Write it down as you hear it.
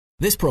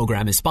This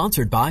program is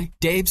sponsored by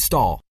Dave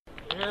Stahl.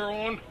 Power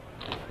on.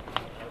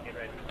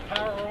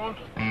 Power on.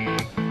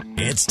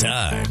 It's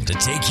time to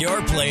take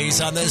your place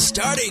on the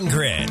starting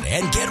grid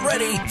and get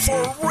ready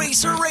for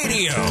Racer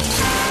Radio.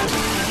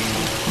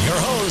 Your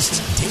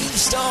host, Dave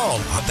Stahl,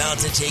 about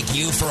to take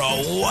you for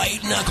a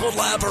white-knuckled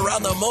lap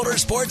around the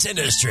motorsports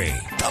industry,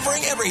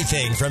 covering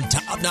everything from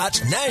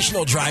top-notch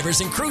national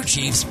drivers and crew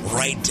chiefs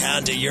right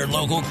down to your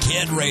local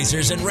kid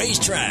racers and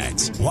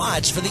racetracks.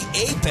 Watch for the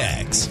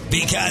apex,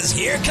 because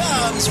here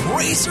comes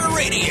Racer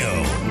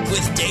Radio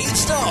with Dave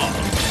Stahl.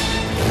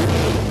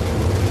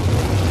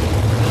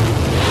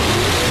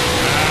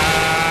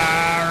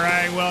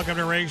 Welcome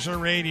to Racer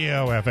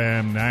Radio,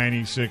 FM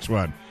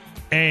 96.1,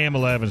 AM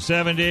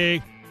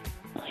 1170.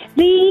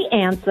 The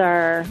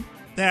answer.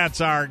 That's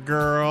our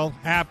girl.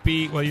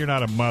 Happy. Well, you're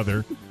not a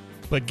mother,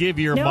 but give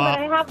your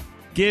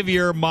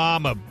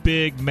mom a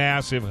big,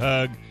 massive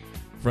hug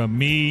from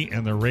me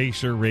and the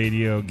Racer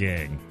Radio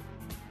gang.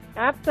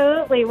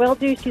 Absolutely, will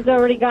do. She's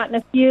already gotten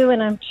a few,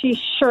 and she's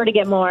sure to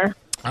get more.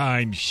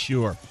 I'm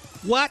sure.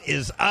 What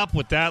is up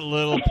with that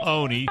little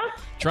pony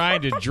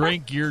trying to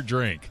drink your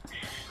drink?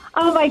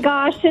 Oh my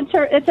gosh,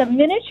 it's a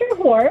miniature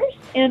horse,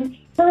 and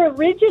her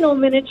original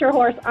miniature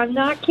horse, I'm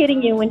not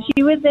kidding you, when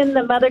she was in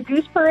the Mother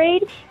Goose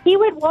Parade, he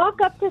would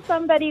walk up to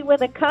somebody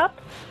with a cup.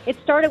 It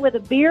started with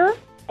a beer,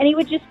 and he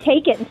would just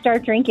take it and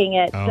start drinking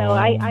it.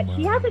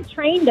 She hasn't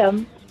trained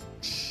them.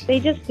 They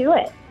just do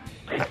it.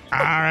 All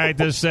right,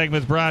 this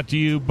segment's brought to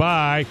you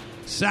by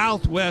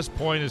Southwest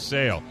Point of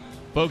Sale.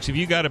 Folks, if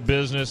you got a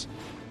business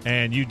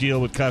and you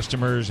deal with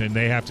customers and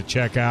they have to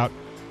check out,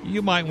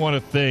 you might want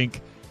to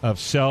think of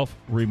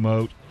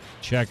self-remote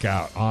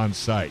checkout on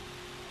site.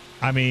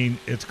 I mean,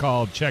 it's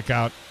called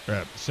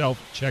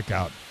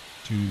self-checkout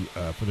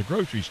for the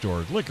grocery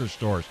stores, liquor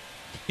stores,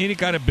 any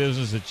kind of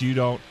business that you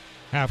don't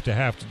have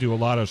to do a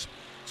lot of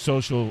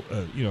social,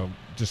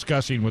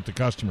 discussing with the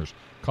customers.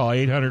 Call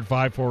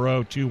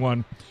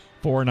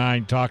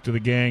 800-540-2149. Talk to the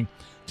gang.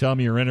 Tell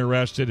them you're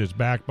interested. It's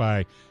backed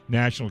by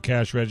National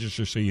Cash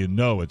Register, so you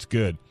know it's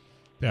good.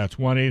 That's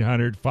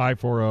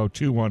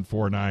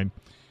 1-800-540-2149.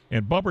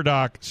 And Bumper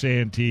Dock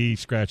Santee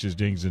scratches,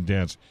 dings, and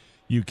dents.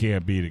 You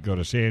can't beat it. Go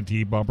to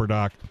Santee Bumper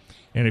Dock.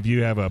 And if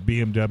you have a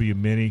BMW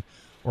Mini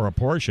or a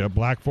Porsche,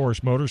 Black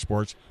Forest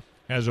Motorsports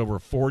has over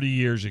 40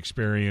 years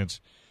experience.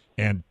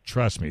 And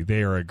trust me,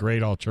 they are a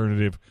great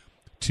alternative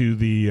to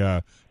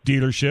the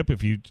dealership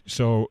if you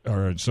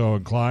are so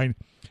inclined.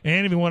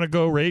 And if you want to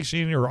go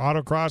racing or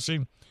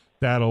autocrossing,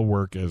 that'll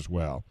work as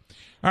well.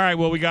 All right,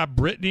 well, we got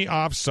Brittany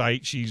off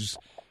site. She's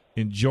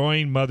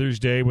enjoying Mother's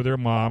Day with her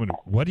mom. And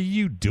what are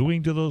you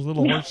doing to those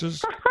little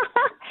horses?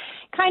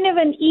 Kind of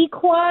an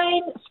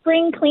equine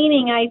spring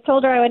cleaning. I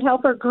told her I would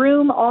help her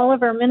groom all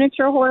of her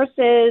miniature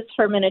horses,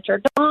 her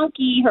miniature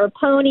donkey, her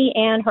pony,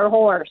 and her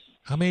horse.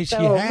 How many do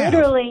you have?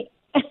 Literally,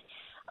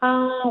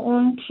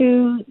 1,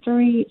 2,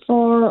 3,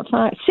 4,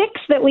 5,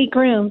 6 that we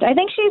groomed. I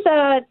think she's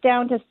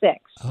down to 6.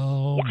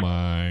 Oh, yeah.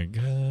 My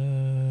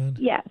God.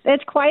 Yes,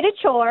 it's quite a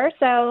chore.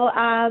 So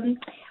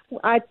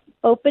I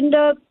opened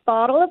a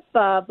bottle of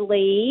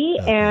bubbly,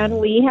 and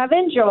we have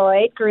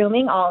enjoyed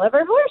grooming all of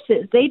our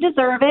horses. They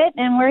deserve it,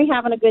 and we're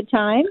having a good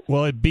time.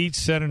 Well, it beats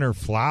sending her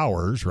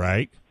flowers,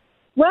 right?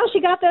 Well,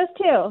 she got those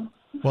too.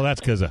 Well, that's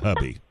because of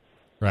hubby,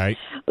 right?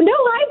 No,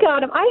 I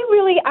got them. I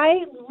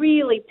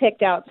really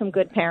picked out some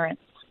good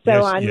parents.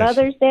 So on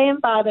Mother's Day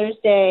and Father's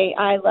Day,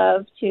 I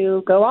love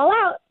to go all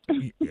out.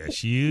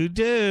 Yes, you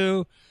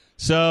do.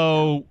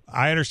 So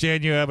I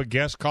understand you have a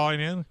guest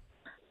calling in?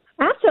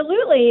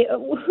 Absolutely.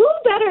 Who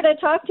better to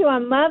talk to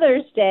on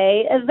Mother's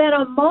Day than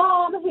a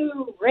mom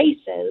who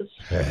races?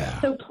 Yeah.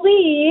 So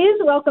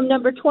please welcome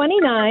number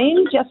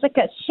 29,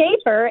 Jessica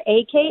Schaefer,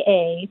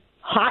 a.k.a.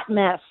 Hot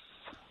Mess.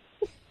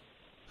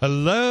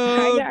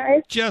 Hello, hi,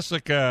 guys.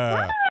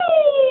 Jessica.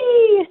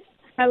 Hi.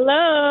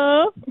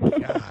 Hello.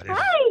 God,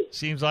 Hi.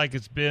 Seems like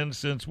it's been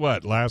since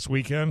what, last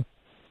weekend?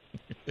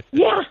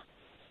 Yeah.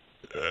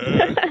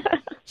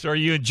 So are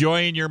you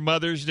enjoying your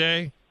Mother's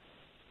Day?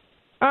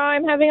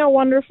 I'm having a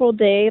wonderful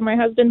day. My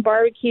husband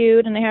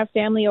barbecued, and I have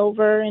family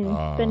over and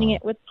spending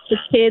it with the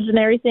kids and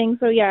everything.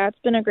 So, yeah, it's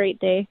been a great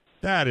day.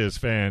 That is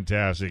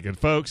fantastic. And,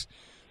 folks,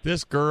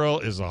 this girl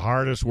is the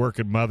hardest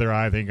working mother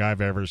I think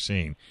I've ever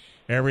seen.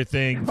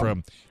 Everything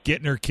from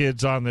getting her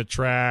kids on the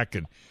track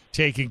and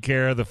taking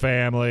care of the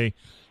family.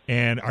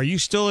 And are you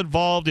still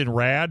involved in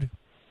RAD?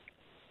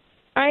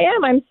 I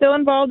am. I'm still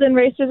involved in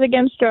Racers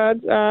Against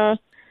Drugs.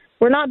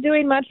 We're not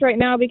doing much right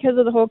now because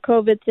of the whole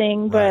COVID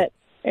thing, but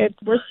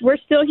we're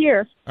still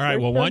here. All right.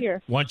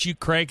 Once you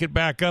crank it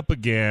back up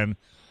again,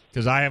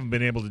 because I haven't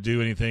been able to do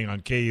anything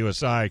on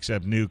KUSI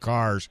except new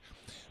cars,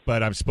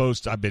 but I've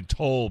been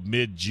told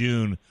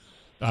mid-June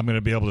I'm going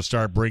to be able to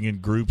start bringing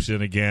groups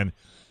in again.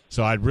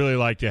 So I'd really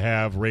like to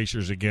have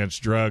Racers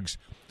Against Drugs,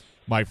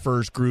 my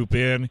first group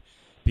in,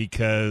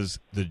 because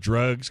the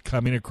drugs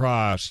coming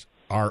across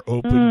our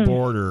open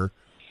border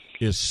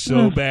is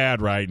so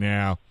bad right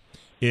now.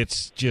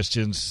 It's just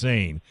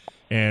insane.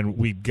 And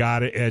we've got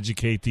to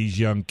educate these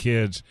young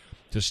kids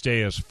to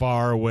stay as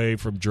far away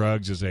from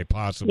drugs as they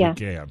possibly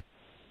can.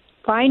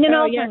 Find an Yes,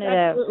 alternative.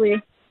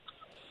 absolutely.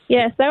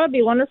 Yes, that would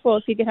be wonderful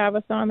if you could have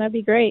us on. That'd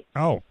be great.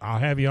 Oh, I'll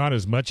have you on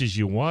as much as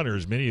you want, or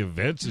as many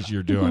events as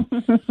you're doing,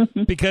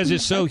 because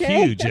it's so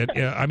huge. And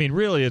I mean,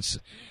 really,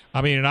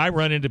 and I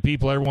run into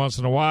people every once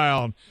in a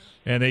while,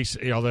 and they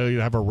they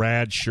have a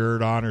rad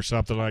shirt on or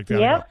something like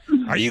that. Yep. I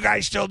go, are you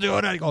guys still doing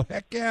it? I go,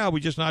 heck yeah, we're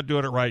just not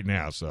doing it right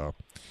now. So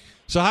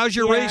how's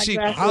your racing?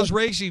 Exactly. How's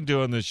racing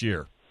doing this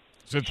year?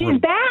 Since She's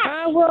back.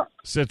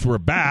 Since we're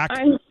back.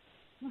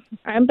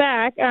 I'm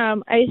back.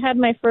 I had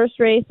my first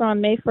race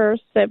on May 1st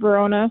at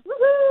Verona,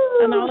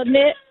 and I'll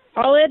admit,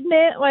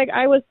 like,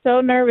 I was so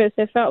nervous.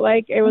 It felt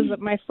like it was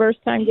my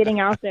first time getting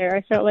out there.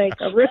 I felt like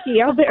a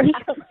rookie out there or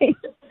something.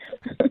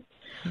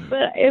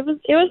 But it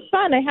was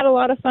fun. I had a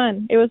lot of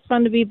fun. It was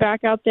fun to be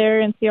back out there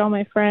and see all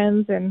my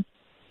friends, and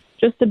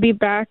just to be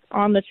back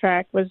on the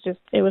track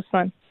it was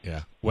fun.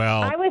 Yeah.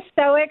 Well, I was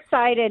so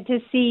excited to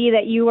see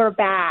that you were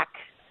back.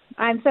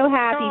 I'm so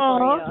happy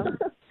for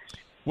you.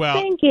 well,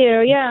 Thank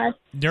you. Yeah.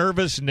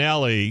 Nervous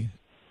Nelly,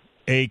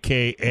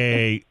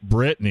 a.k.a.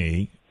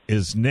 Brittany,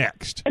 is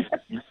next.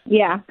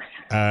 Yeah.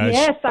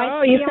 Yes.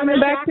 you're coming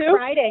back too?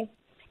 Friday.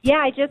 Yeah,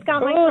 I just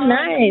got my car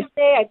nice.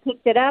 Tuesday. I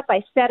picked it up.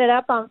 I set it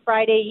up on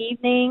Friday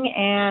evening,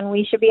 and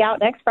we should be out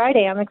next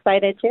Friday. I'm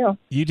excited too.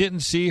 You didn't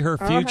see her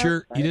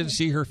future. You didn't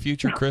see her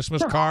future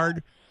Christmas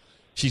card.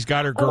 She's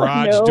got her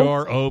garage no.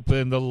 door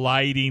open. The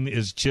lighting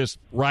is just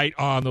right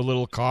on the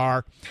little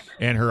car,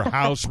 and her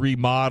house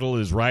remodel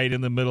is right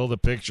in the middle of the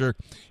picture.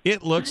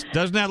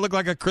 Doesn't that look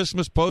like a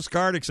Christmas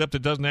postcard? Except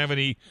it doesn't have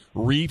any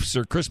wreaths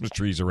or Christmas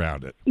trees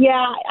around it.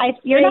 Yeah,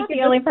 you're not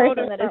the only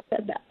person that has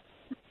said that.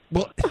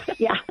 Well,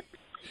 Yeah.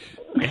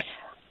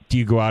 do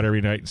you go out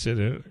every night and sit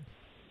in it?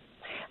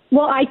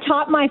 Well, I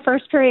taught my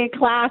first period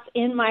class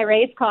in my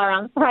race car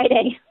on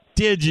Friday.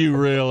 Did you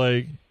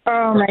really?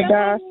 Oh, my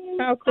gosh.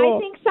 How cool. I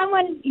think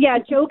someone,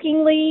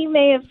 jokingly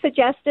may have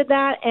suggested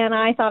that, and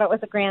I thought it was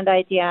a grand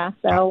idea.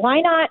 So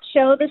why not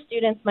show the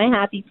students my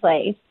happy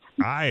place?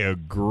 I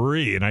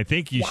agree, and I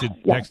think you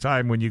should next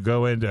time when you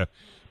go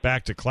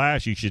back to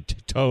class, you should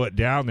tow it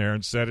down there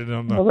and set it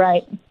on the.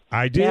 Right.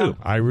 I do. Yeah.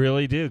 I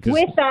really do. 'Cause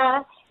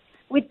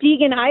with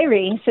Deegan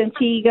Irie, since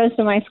he goes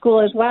to my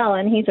school as well,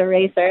 and he's a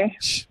racer.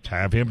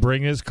 Have him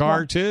bring his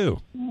car too.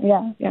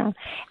 Yeah.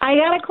 I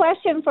got a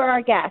question for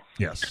our guest.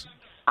 Yes.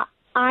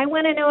 I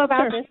want to know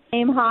about this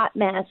name Hot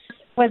Mess.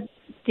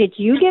 Did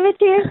you give it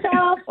to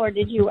yourself, or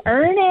did you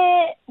earn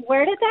it?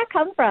 Where did that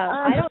come from?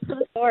 I don't know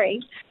the story.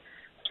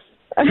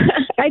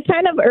 I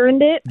kind of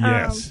earned it.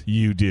 Yes,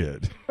 you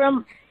did.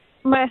 From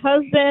my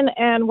husband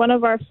and one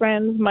of our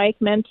friends, Mike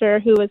Mentor,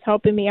 who was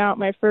helping me out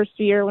my first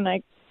year when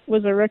I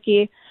was a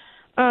rookie.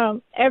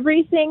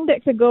 Everything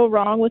that could go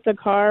wrong with the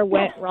car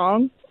went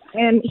wrong.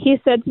 And he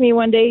said to me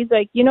one day, he's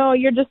like,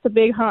 you're just a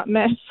big hot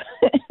mess.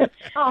 And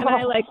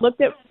I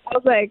looked I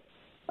was like,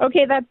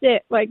 okay, that's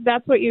it. Like,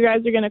 that's what you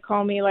guys are going to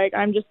call me. Like,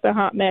 I'm just a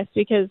hot mess,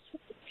 because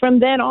from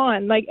then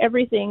on, like,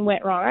 everything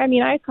went wrong. I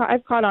mean, I've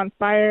caught on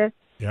fire.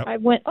 Yep. I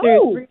went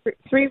through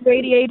three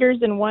radiators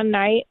in one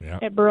night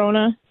at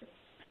Verona.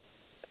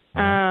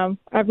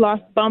 I've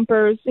lost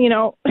bumpers,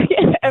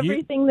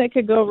 everything that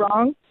could go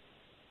wrong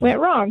went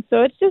wrong.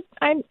 So it's just,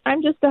 I'm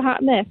just a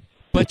hot mess.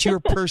 But you're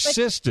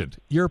persistent.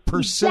 You're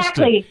persistent.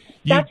 Exactly.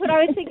 That's what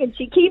I was thinking.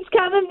 She keeps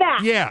coming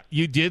back. Yeah,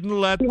 you didn't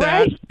let that.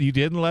 Right. You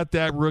didn't let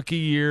that rookie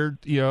year,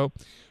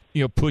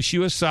 push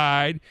you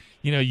aside.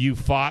 You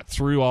fought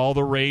through all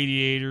the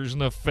radiators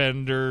and the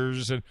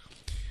fenders, and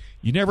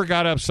you never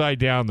got upside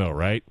down, though,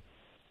 right?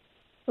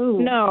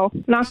 Ooh. No,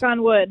 knock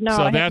on wood. No,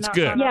 so I have that's not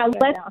good. gone Yeah,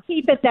 upside let's down.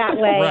 keep it that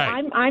way.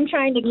 Right. I'm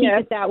trying to keep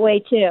it that way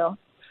too.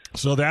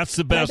 So that's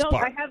the best I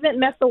part. haven't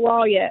met the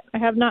wall yet. I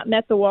have not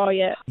met the wall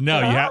yet. No,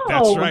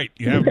 that's right.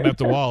 You haven't met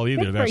the wall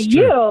either. Good That's for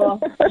true.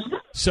 you.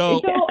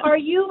 So are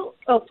you?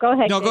 Oh, go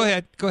ahead. no, Dave. go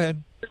ahead. Go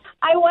ahead.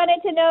 I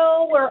wanted to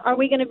know, are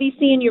we going to be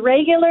seeing you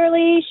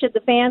regularly? Should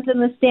the fans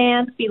in the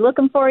stands be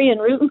looking for you and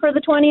rooting for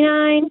the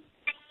 29?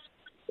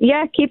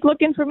 Yeah, keep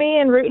looking for me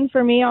and rooting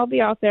for me. I'll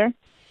be out there.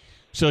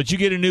 So did you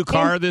get a new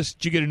car this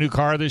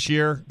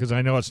year? Because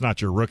I know it's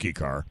not your rookie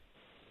car.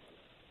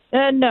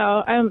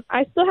 No,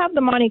 I still have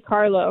the Monte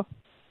Carlo,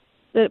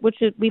 which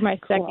would be my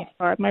second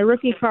car. My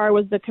rookie car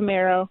was the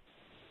Camaro,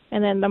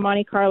 and then the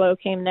Monte Carlo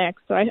came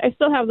next. So I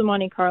still have the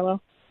Monte Carlo.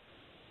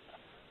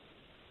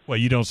 Well,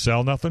 you don't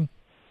sell nothing?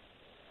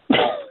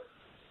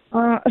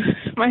 My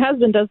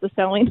husband does the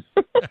selling.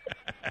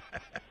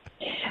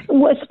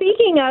 Well,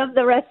 speaking of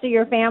the rest of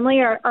your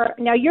family,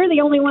 now you're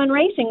the only one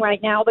racing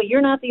right now, but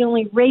you're not the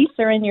only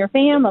racer in your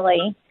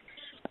family.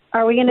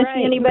 Are we going to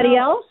see anybody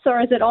else,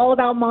 or is it all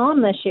about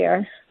Mom this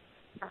year?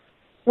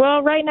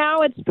 Well, right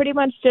now it's pretty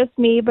much just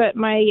me, but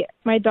my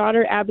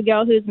daughter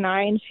Abigail, who's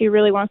 9, she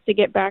really wants to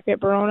get back at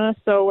Verona,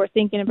 so we're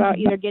thinking about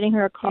either getting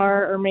her a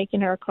car or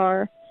making her a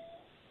car.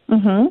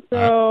 Mm-hmm.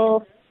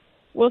 So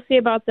we'll see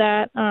about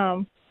that.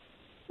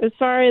 As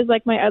far as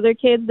like my other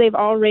kids, they've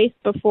all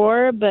raced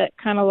before, but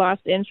kind of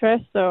lost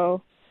interest.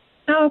 So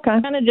okay,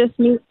 kind of just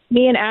me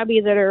and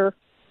Abby that are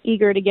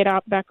eager to get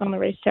out back on the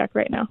racetrack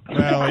right now.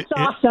 Well, That's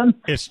awesome.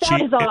 It's That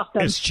cheap. is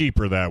awesome. It's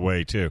cheaper that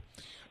way too.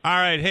 All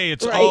right. Hey,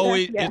 it's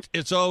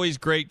it's always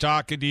great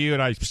talking to you,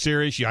 and I'm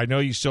serious. I know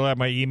you still have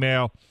my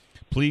email.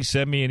 Please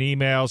send me an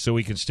email so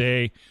we can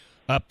stay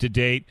up to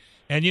date.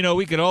 And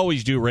we can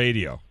always do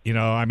radio.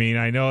 I mean,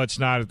 I know it's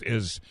not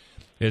as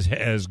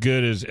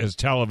good as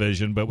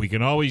television, but we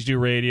can always do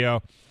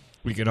radio.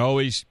 We can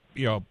always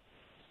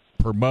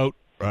promote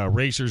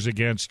Racers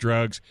Against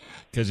Drugs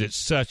because it's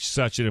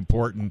such an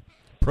important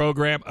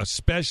program,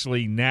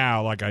 especially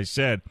now, like I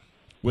said,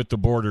 with the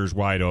borders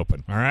wide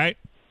open. All right?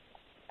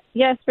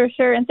 Yes, for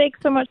sure. And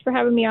thanks so much for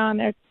having me on.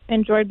 I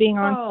enjoyed being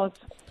on. Oh,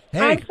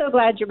 Hey, I'm so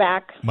glad you're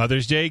back.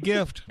 Mother's Day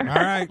gift. All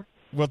right.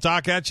 We'll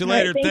talk at you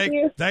later. Right, thank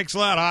you. Thanks a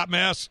lot, Hot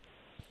Mess.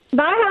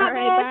 Bye, All Hot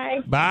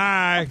right,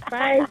 Bye. bye.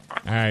 Bye.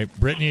 All right.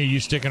 Brittany, are you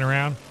sticking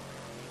around?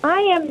 I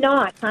am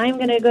not. I'm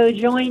going to go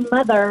join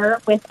Mother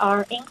with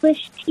our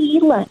English tea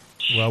lunch.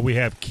 Well, we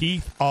have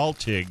Keith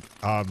Altig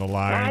on the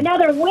line.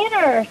 Another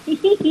winner.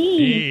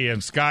 Hey,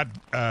 and Scott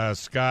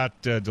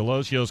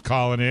Delocio's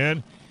calling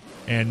in,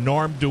 and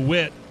Norm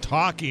DeWitt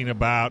talking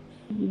about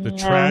the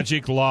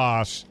tragic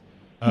loss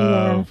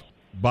of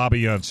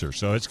Bobby Unser.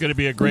 So it's going to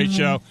be a great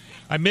show.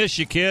 I miss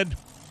you, kid.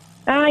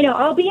 I know.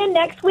 I'll be in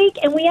next week,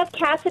 and we have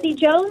Cassidy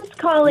Jones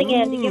calling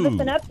in to give us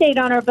an update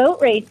on our boat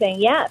racing.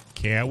 Yes.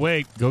 Can't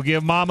wait. Go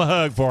give Mom a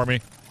hug for me.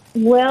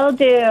 Will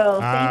do.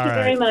 Thank you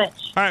very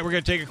much. All right, we're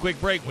going to take a quick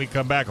break. When we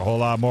come back, a whole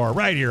lot more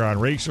right here on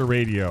Racer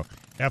Radio,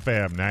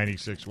 FM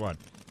 96.1,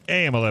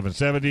 AM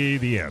 1170,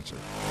 The Answer.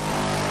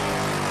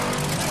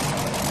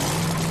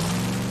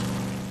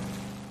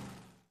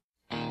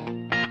 All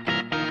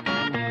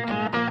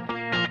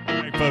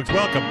right, folks,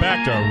 welcome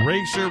back to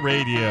Racer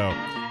Radio,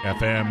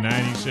 FM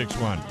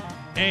 96.1,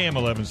 AM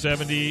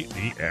 1170,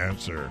 The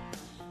Answer.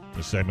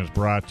 This segment is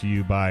brought to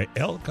you by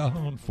El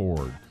Cajon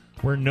Ford,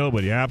 where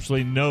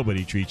absolutely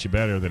nobody treats you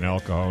better than El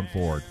Cajon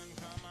Ford.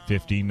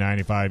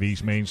 1595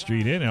 East Main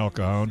Street in El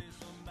Cajon.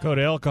 Go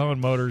to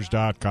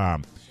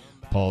elcajonmotors.com.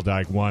 Paul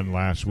Dyke won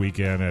last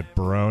weekend at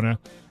Verona,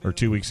 or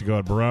 2 weeks ago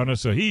at Verona,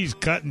 so he's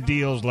cutting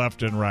deals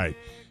left and right.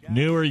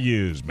 New or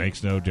used,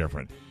 makes no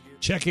difference.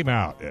 Check him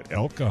out at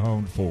El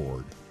Cajon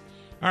Ford.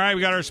 All right,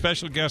 we got our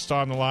special guest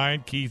on the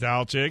line, Keith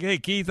Altig. Hey,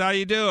 Keith, how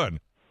you doing?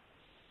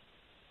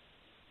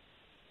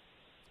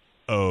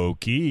 Oh,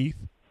 Keith.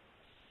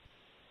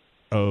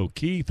 Oh,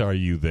 Keith, are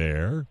you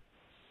there?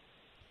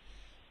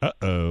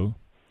 Uh-oh.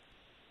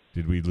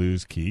 Did we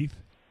lose Keith?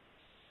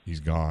 He's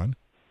gone.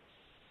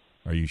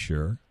 Are you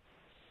sure?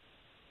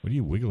 What are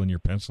you wiggling your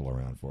pencil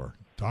around for?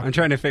 I'm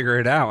trying to figure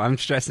it out. I'm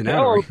stressing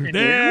out.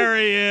 There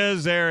he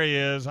is. There he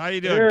is. How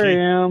you doing, There Keith?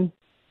 I am.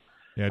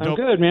 Yeah, I'm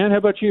good, man. How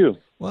about you?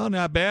 Well,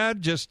 not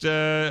bad. Just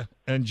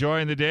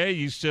enjoying the day.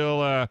 You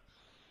still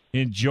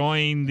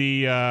enjoying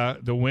the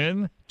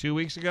win 2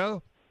 weeks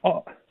ago?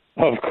 Oh,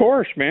 of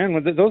course,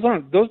 man.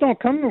 Those don't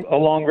come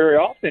along very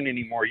often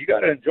anymore. You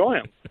got to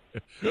enjoy them.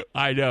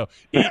 I know.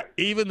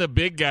 Even the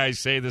big guys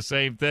say the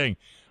same thing.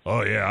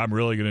 Oh, yeah, I'm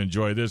really going to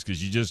enjoy this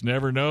because you just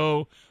never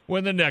know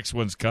when the next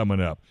one's coming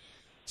up.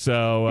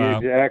 So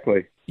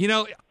exactly.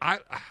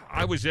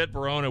 I was at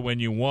Verona when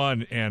you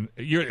won, and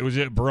it was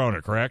at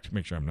Verona, correct?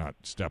 Make sure I'm not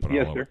stepping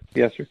all over.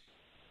 Yes, sir.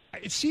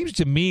 It seems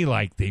to me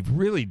like they've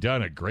really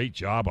done a great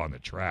job on the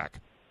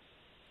track.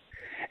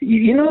 They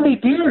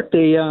did.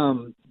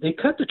 They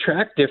cut the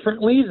track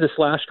differently this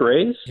last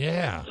race.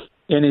 Yeah.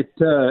 And it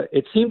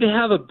seemed to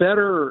have a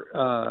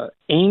better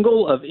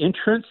angle of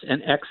entrance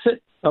and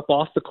exit up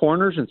off the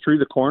corners and through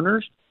the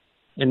corners.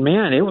 And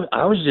man, it was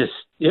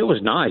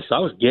nice. I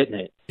was getting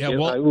it. Yeah,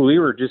 we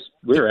were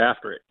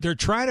after it. They're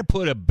trying to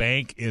put a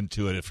bank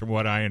into it, from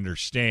what I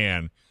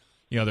understand.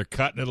 They're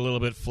cutting it a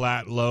little bit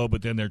flat, low,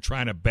 but then they're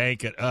trying to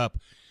bank it up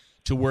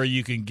to where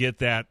you can get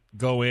that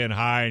go in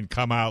high and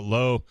come out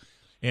low.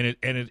 And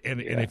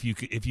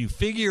if you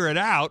figure it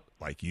out,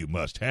 like you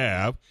must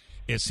have,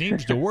 it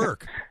seems to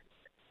work.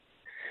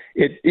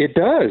 It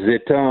does.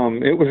 It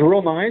was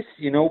real nice.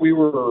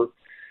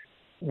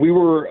 We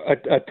were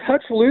a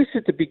touch loose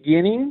at the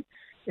beginning,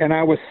 and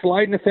I was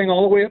sliding the thing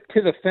all the way up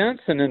to the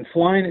fence and then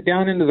flying it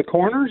down into the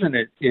corners, and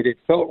it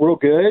felt real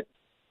good.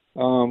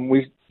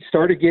 We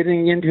started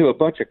getting into a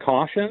bunch of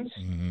cautions,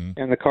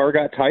 and the car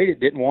got tight. It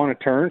didn't want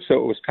to turn, so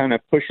it was kind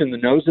of pushing the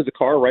nose of the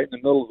car right in the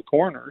middle of the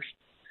corners.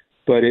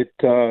 But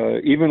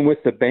even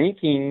with the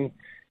banking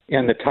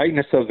and the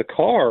tightness of the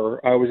car,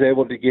 I was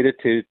able to get it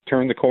to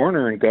turn the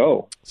corner and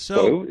go.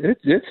 So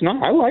it's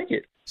not. I like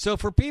it. So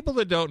for people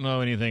that don't know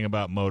anything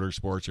about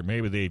motorsports, or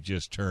maybe they've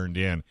just turned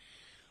in,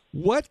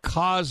 what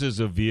causes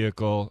a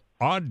vehicle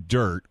on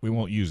dirt, we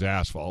won't use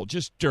asphalt,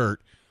 just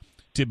dirt,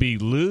 to be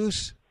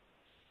loose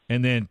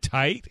and then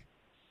tight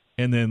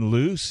and then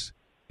loose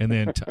and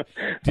then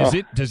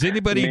does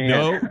anybody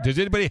know? Does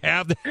anybody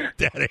have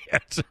that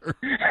answer?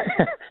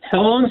 How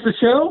long's the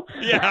show?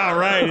 Yeah,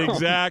 right.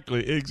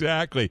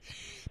 Exactly.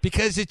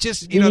 Because it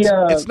just,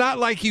 it's not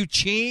like you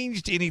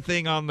changed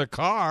anything on the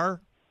car.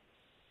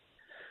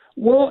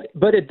 Well,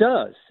 but it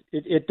does.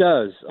 It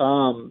does.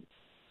 On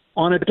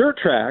a dirt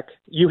track,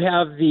 you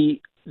have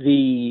the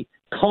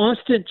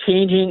constant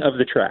changing of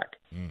the track.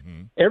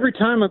 Mm-hmm. Every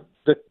time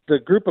the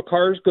group of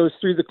cars goes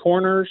through the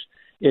corners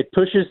it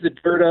pushes the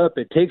dirt up.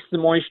 It takes the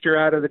moisture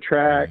out of the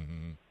track.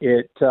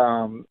 It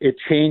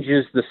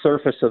changes the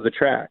surface of the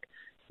track,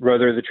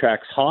 whether the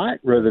track's hot,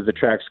 whether the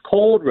track's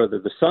cold, whether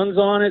the sun's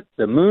on it,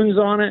 the moon's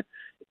on it,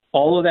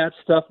 all of that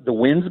stuff, the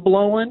wind's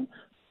blowing,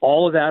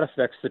 all of that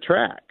affects the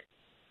track.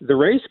 The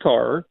race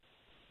car,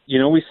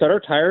 we set our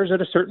tires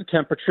at a certain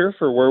temperature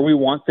for where we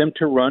want them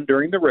to run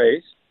during the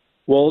race.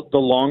 Well, the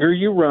longer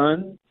you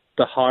run,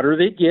 the hotter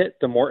they get,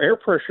 the more air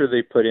pressure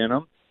they put in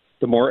them.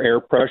 The more air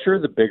pressure,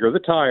 the bigger the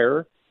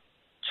tire,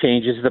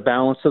 changes the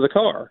balance of the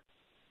car.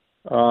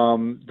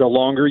 The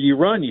longer you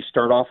run, you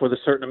start off with a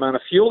certain amount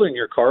of fuel in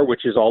your car,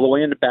 which is all the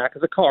way in the back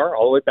of the car,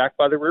 all the way back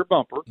by the rear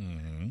bumper.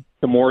 Mm-hmm.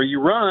 The more you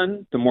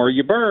run, the more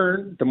you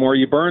burn. The more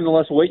you burn, the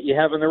less weight you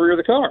have in the rear of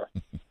the car.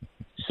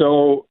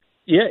 So,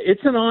 yeah,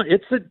 it's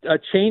a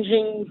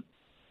changing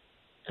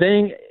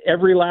thing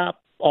every lap,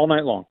 all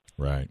night long.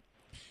 Right.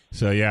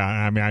 So, yeah,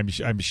 I mean,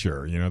 I'm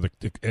sure,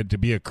 to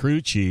be a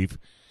crew chief,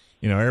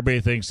 everybody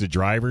thinks the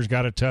driver's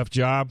got a tough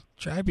job.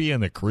 Try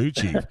being the crew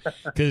chief,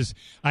 because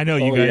I know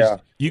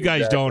you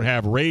guys don't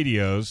have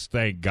radios,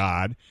 thank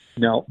God.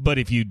 No. But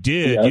if you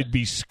did, you'd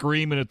be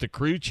screaming at the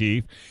crew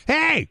chief,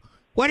 "Hey,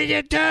 what did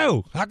you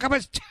do? How come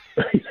it's..."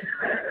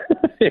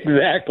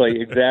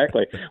 Exactly.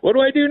 What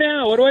do I do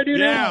now?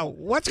 Yeah,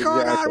 what's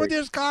going on with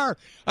this car?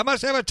 I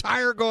must have a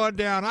tire going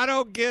down. I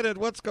don't get it.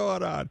 What's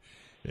going on?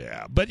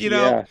 Yeah, but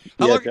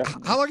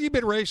how long have you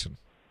been racing?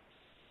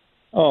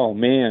 Oh,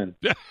 man.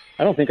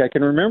 I don't think I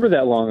can remember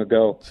that long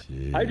ago.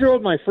 Jeez. I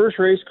drove my first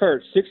race car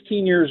at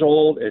 16 years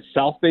old at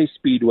South Bay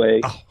Speedway.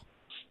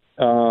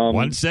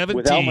 117.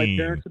 Without my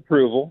parents'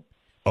 approval.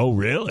 Oh,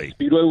 really?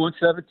 Speedway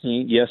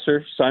 117, yes,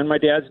 sir. Signed my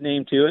dad's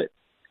name to it.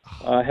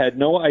 Had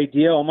no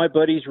idea. All my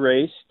buddies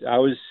raced.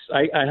 I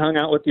hung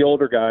out with the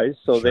older guys,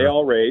 so They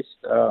all raced.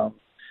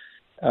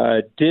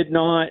 Did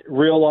not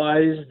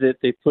realize that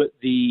they put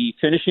the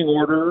finishing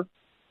order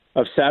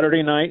of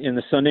Saturday night in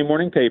the Sunday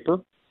morning paper.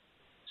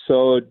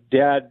 So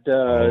Dad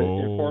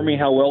informed me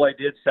how well I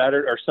did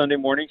Saturday or Sunday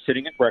morning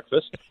sitting at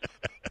breakfast.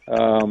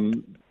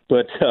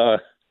 But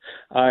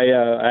I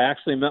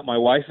actually met my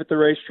wife at the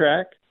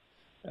racetrack.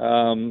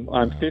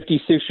 I'm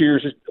 56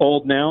 years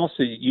old now,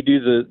 so you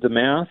do the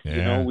math.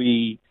 Yeah.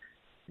 We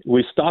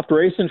stopped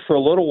racing for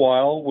a little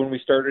while when we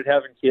started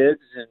having kids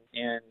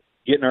and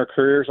getting our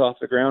careers off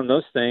the ground,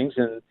 those things.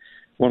 And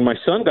when my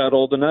son got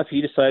old enough,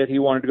 he decided he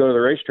wanted to go to the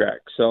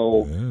racetrack.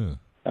 So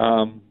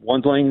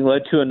one thing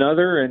led to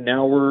another, and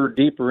now we're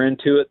deeper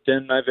into it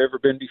than I've ever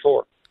been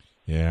before.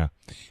 Yeah.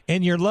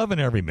 And you're loving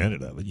every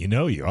minute of it.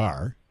 You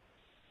are.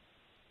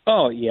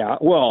 Oh, yeah.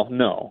 Well,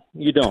 no,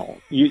 you don't.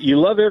 You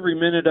love every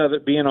minute of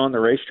it being on the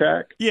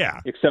racetrack. Yeah.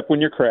 Except when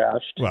you're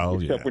crashed.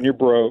 Well, except when you're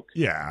broke.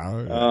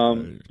 Yeah.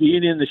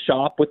 Being in the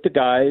shop with the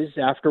guys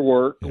after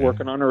work,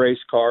 working on a race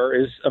car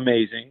is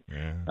amazing.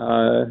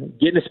 Yeah.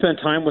 Getting to spend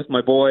time with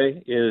my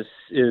boy is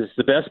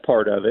the best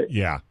part of it.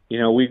 Yeah.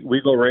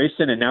 We go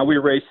racing, and now we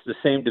race the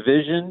same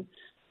division.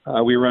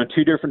 We run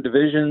two different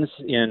divisions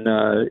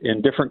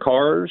in different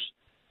cars.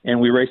 And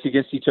we race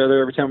against each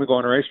other every time we go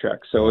on a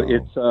racetrack. So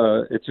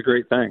it's a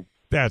great thing.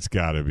 That's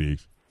got to be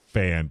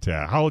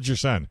fantastic. How old's your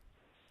son?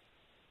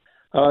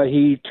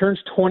 He turns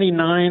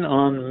 29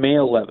 on May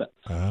 11th.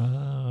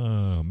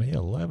 Oh, May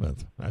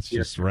 11th. That's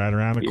just right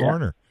around the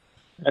corner.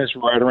 That's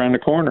right around the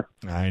corner.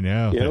 I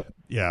know. Yep.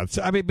 Yeah.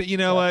 But you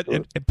know what?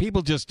 And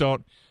people just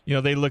don't,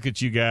 they look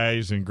at you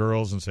guys and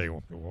girls and say,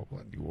 well,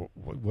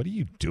 what are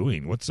you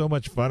doing? What's so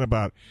much fun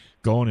about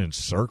going in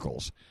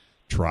circles?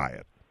 Try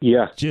it.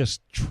 Yeah.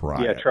 Just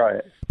try it. Yeah, try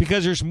it.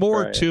 Because there's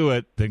more to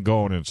it than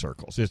going in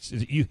circles.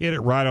 You hit it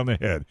right on the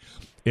head.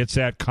 It's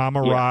that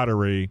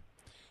camaraderie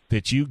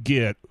that you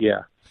get.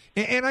 Yeah.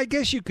 And I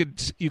guess you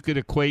could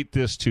equate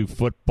this to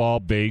football,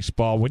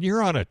 baseball. When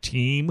you're on a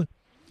team,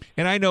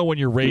 and I know when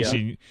you're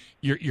racing,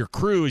 your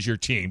crew is your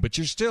team, but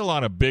you're still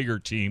on a bigger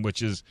team,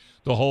 which is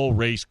the whole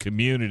race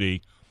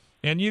community.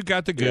 And you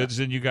got the goods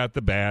and you got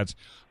the bads.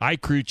 I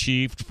crew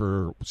chiefed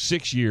for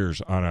 6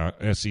 years on a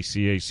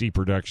SCCAC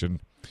production.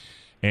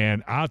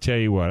 And I'll tell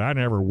you what, I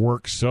never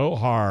worked so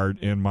hard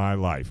in my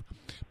life.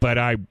 But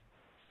I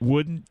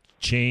wouldn't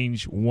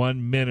change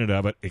 1 minute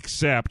of it,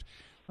 except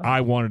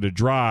I wanted to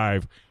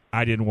drive.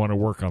 I didn't want to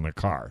work on the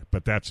car.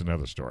 But that's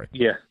another story.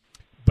 Yeah.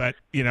 But,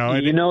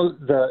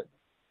 the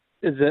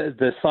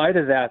side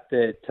of that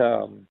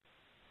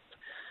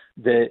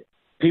that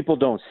people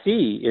don't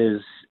see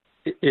is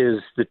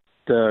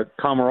the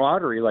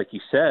camaraderie, like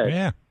you said.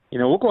 Yeah.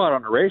 We'll go out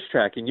on a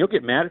racetrack, and you'll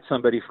get mad at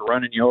somebody for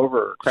running you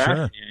over or crashing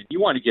you, and you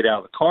want to get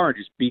out of the car and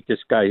just beat this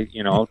guy,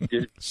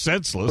 just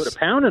senseless. Put a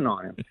pounding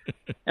on him.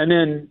 And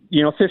then,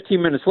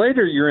 15 minutes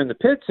later, you're in the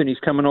pits, and he's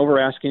coming over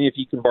asking if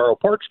you can borrow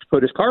parts to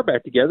put his car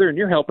back together, and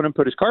you're helping him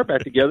put his car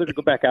back together to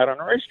go back out on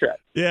a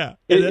racetrack. Yeah.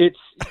 It's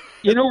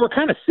we're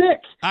kind of sick.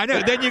 I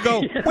know. Then you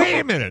go,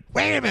 wait a minute.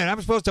 I'm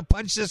supposed to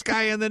punch this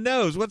guy in the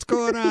nose. What's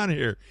going on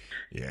here?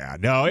 Yeah,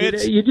 no,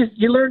 it's...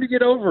 You learn to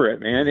get over it,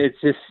 man. It's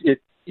just...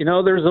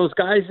 there's those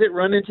guys that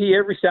run into you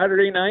every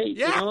Saturday night,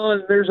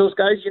 and there's those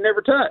guys you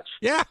never touch.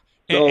 Yeah,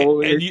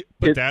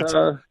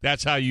 So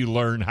that's how you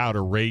learn how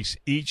to race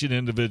each and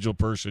individual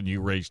person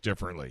you race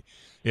differently.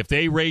 If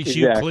they race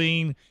you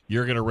clean,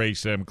 you're going to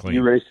race them clean.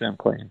 You race them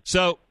clean.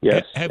 So,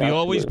 yes, have you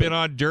always been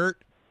on dirt?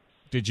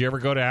 Did you ever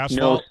go to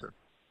asphalt? No, sir.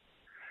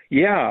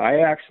 Yeah, I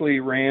actually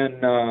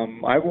ran.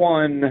 I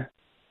won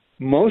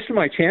most of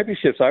my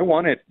championships. I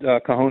won at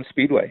Cajon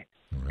Speedway.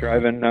 Right.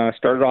 Driving,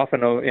 started off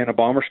in a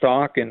bomber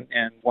stock and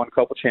won a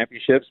couple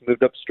championships.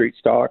 Moved up to street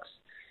stocks.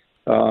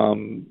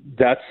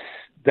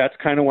 That's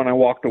kind of when I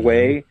walked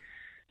away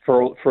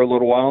for a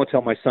little while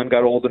until my son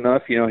got old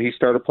enough. You know, he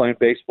started playing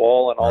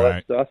baseball and all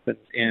that stuff,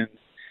 and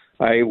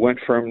I went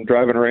from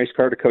driving a race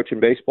car to coaching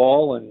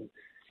baseball. And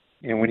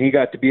when he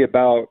got to be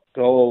about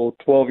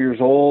 12 years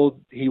old,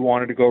 he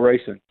wanted to go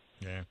racing.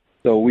 Yeah.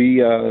 So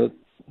we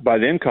by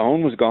then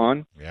Cajon was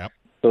gone. Yeah.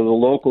 So the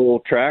local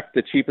track,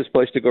 the cheapest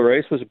place to go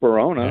race was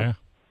Verona. Yeah.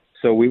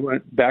 So we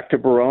went back to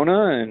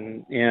Verona,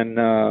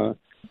 and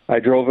I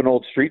drove an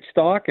old street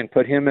stock and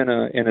put him in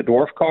a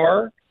dwarf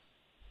car,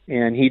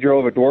 and he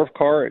drove a dwarf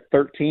car at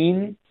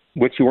 13,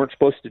 which you weren't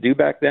supposed to do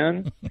back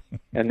then.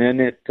 And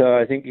then at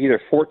I think either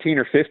 14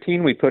 or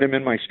 15, we put him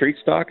in my street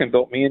stock and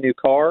built me a new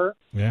car.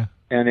 Yeah.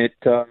 And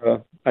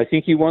I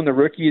think he won the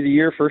Rookie of the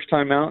Year first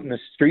time out in the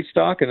street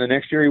stock, and the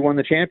next year he won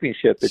the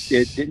championship.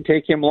 It didn't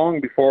take him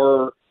long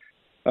before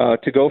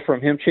to go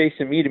from him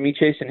chasing me to me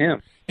chasing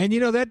him. And,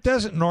 that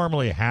doesn't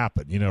normally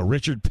happen.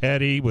 Richard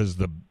Petty was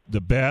the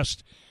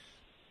best.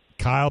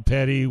 Kyle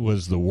Petty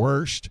was the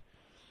worst.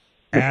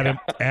 Adam,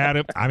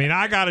 I mean,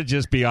 I got to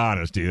just be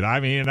honest, dude.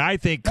 I mean, I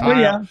think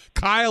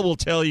Kyle will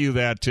tell you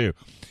that too.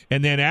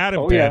 And then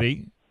Adam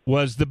Petty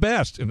was the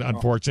best, and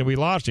unfortunately we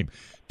lost him.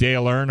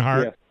 Dale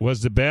Earnhardt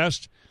was the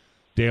best.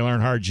 Dale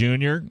Earnhardt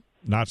Jr.,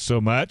 not so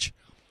much.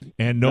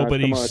 And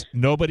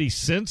nobody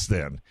since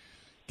then.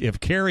 If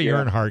Kerry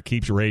Earnhardt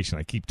keeps racing,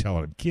 I keep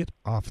telling him, get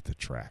off the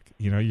track.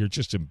 You're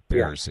just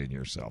embarrassing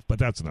yourself. But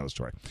that's another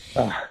story.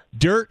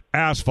 Dirt,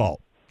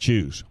 asphalt,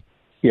 choose.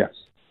 Yes.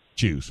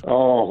 Choose.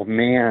 Oh,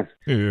 man.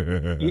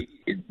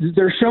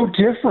 They're so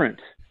different.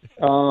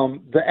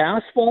 The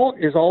asphalt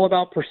is all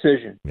about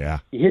precision. Yeah.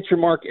 You hit your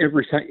mark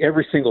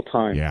every single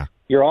time. Yeah.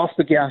 You're off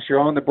the gas. You're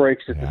on the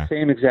brakes at the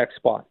same exact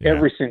spot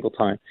every single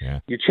time.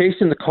 Yeah. You're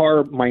chasing the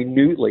car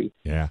minutely.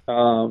 Yeah.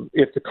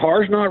 If the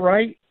car's not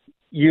right,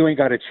 you ain't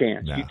got a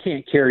chance. No. You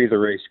can't carry the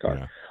race car.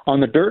 No. On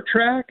the dirt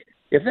track,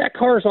 if that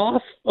car's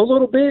off a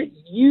little bit,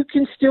 you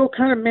can still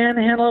kind of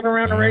manhandle it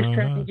around the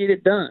racetrack and get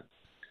it done.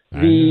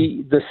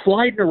 The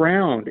sliding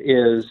around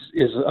is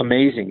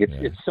amazing.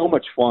 It's so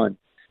much fun.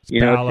 It's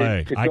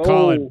ballet. I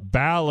call it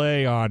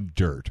ballet on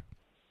dirt.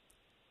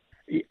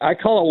 I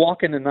call it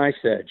walking the nice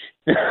edge.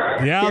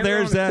 Yeah,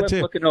 there's that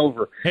too. Looking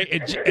over.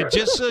 Hey,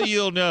 just so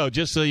you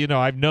know,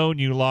 I've known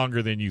you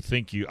longer than you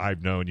think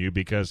I've known you,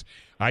 because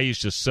I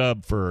used to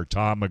sub for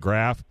Tom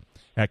McGrath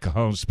at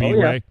Cajon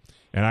Speedway,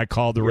 and I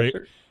called the race.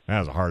 That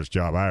was the hardest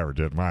job I ever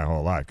did in my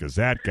whole life, because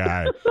that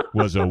guy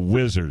was a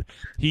wizard.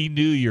 He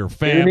knew your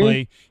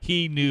family.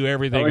 He knew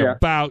everything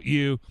about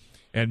you.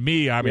 And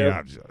me, I mean,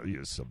 I'm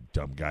just some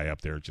dumb guy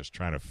up there just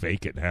trying to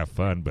fake it and have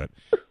fun. But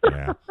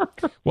yeah,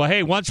 well,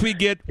 hey, once we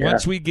get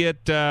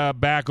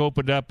back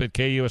opened up at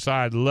KUSI,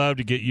 I'd love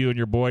to get you and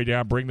your boy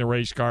down, bring the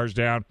race cars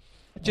down,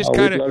 just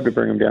kind of love to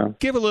bring them down.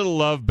 Give a little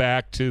love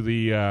back to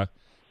the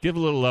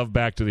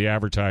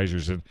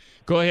advertisers, and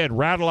go ahead,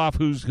 rattle off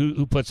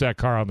who puts that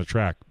car on the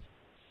track.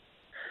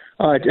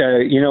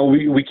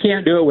 We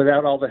can't do it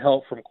without all the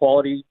help from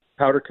Quality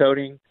Powder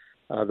Coating,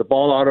 the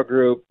Ball Auto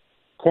Group,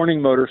 Corning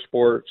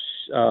Motorsports,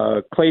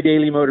 Clay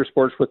Daly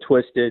Motorsports with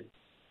Twisted,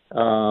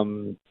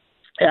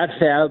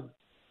 AdFab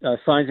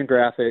Signs and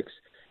Graphics,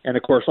 and,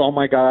 of course, all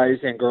my guys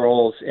and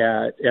girls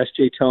at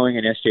SJ Towing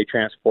and SJ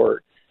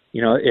Transport.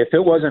 If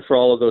it wasn't for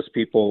all of those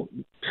people,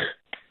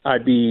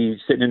 I'd be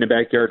sitting in the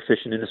backyard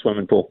fishing in a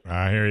swimming pool.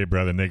 I hear you,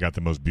 brother. And they got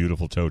the most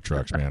beautiful tow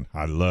trucks, man.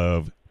 I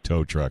love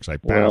tow trucks.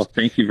 Well,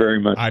 thank you very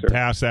much, sir.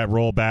 Passed that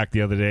rollback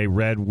the other day,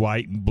 red,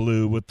 white, and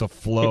blue with the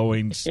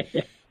flowing...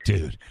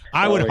 Dude,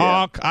 I would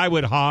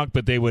honk,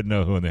 but they wouldn't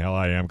know who in the hell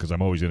I am, because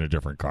I'm always in a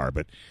different car.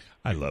 But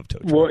I love tow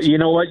trucks. Well, you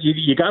know what?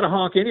 You got to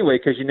honk anyway,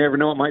 because you never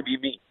know, it might be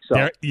me.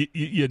 So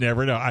you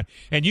never know.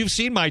 And you've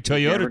seen my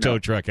Toyota tow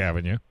truck,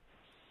 haven't you?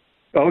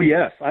 Oh,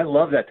 yes. I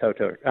love that tow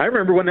truck. I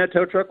remember when that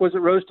tow truck was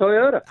at Rose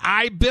Toyota.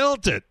 I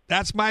built it.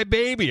 That's my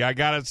baby. I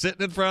got it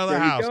sitting in front of the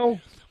house. You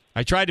go.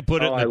 I tried to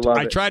put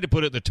it tried to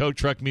put it in the Tow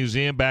Truck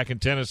Museum back in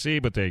Tennessee,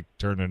 but they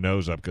turned their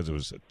nose up because it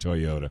was a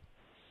Toyota.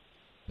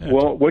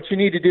 Well, what you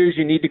need to do is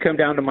you need to come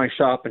down to my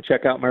shop and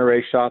check out my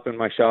race shop and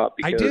my shop.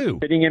 Because I do.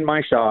 Sitting in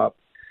my shop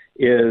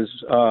is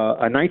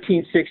a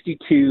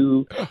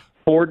 1962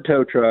 Ford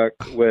tow truck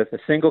with a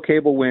single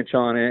cable winch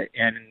on it,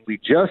 and we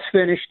just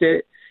finished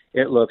it.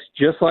 It looks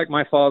just like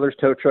my father's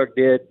tow truck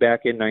did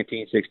back in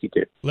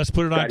 1962. Let's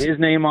put it on. Got his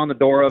name on the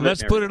door of it.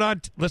 Let's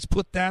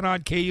put that on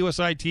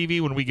KUSI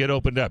TV when we get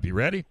opened up. You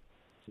ready?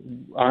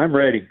 I'm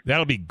ready.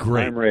 That'll be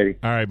great. I'm ready.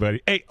 All right,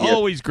 buddy. Hey,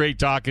 always great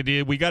talking to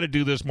you. We got to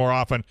do this more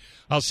often.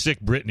 I'll sick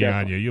Brittany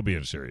on you. You'll be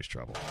in serious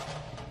trouble.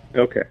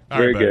 Okay. All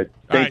Very right, buddy. good. All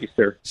Thank right. you,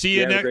 sir. See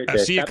you have a next. great day.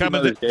 See you Happy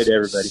coming. Mother's Day to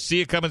everybody. See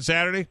you coming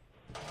Saturday.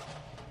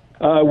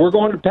 We're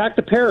going back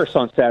to Paris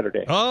on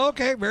Saturday. Oh,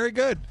 okay. Very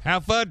good.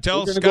 Have fun. Tell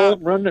We're going to Scott.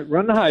 go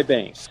run the high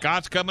bank.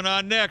 Scott's coming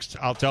on next.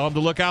 I'll tell him to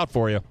look out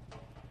for you.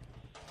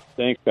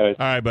 Thanks, guys.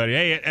 All right, buddy.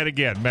 Hey, and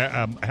again,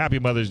 happy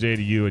Mother's Day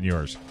to you and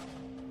yours.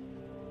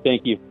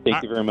 Thank you.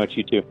 Thank you very much.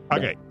 You too.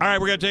 Okay. All right,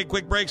 we're going to take a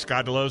quick break.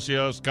 Scott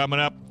Delosio's coming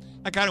up.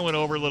 I kind of went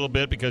over a little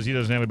bit because he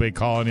doesn't have anybody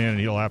calling in, and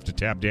he'll have to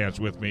tap dance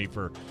with me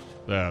for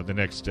the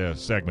next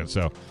segment.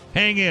 So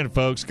hang in,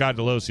 folks. Scott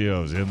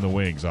Delosio's in the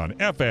wings on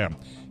FM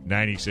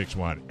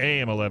 96.1,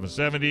 AM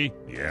 1170.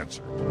 The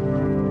Answer. All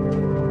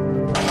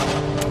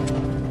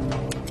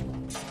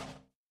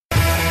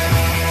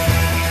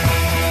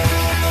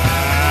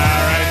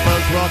right,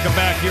 folks. Welcome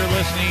back. You're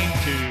listening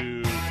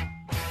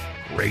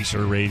to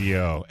Racer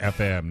Radio,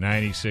 FM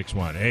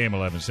 96.1, AM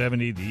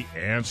 1170. The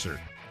Answer.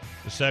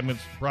 The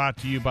segment's brought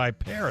to you by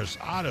Paris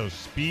Auto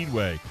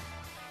Speedway.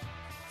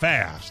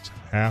 Fast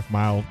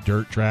half-mile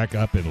dirt track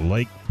up in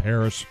Lake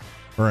Paris,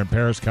 or in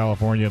Paris,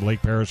 California,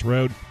 Lake Paris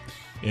Road.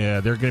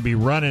 They're going to be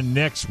running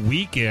next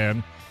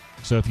weekend.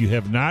 So if you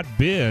have not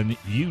been,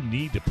 you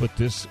need to put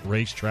this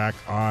racetrack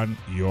on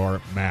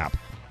your map.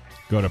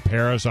 Go to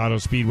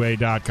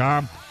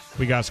ParisAutospeedway.com.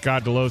 We got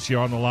Scott Delosio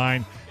on the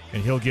line,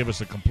 and he'll give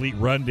us a complete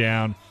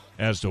rundown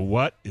as to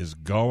what is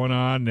going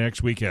on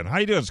next weekend. How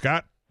you doing,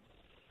 Scott?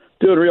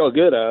 Doing real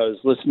good. I was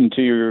listening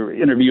to your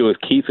interview with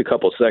Keith a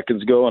couple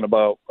seconds ago, and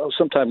about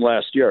sometime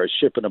last year, I was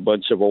shipping a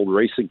bunch of old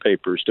racing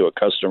papers to a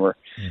customer,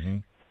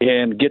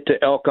 and get to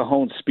El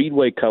Cajon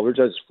Speedway coverage.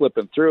 I was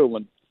flipping through,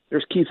 and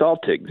there's Keith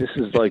Altig. This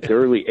is like the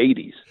early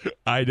 '80s.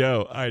 I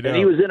know. And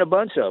he was in a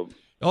bunch of them.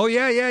 Oh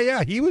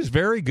yeah. He was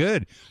very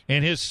good,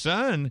 and his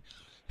son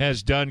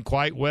has done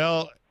quite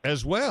well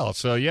as well.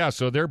 So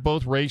so they're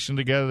both racing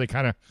together. They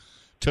kind of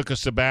took a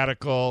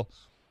sabbatical.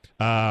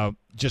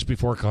 Just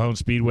before Cajon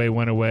Speedway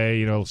went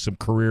away, some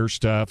career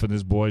stuff, and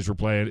his boy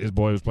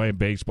was playing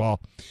baseball.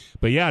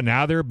 But yeah,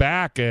 now they're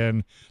back,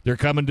 and they're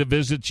coming to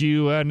visit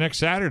you next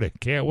Saturday.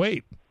 Can't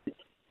wait.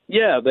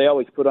 Yeah, they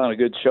always put on a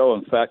good show.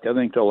 In fact, I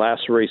think the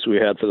last race we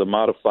had for the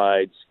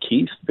modifieds,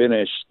 Keith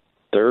finished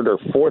third or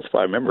fourth, if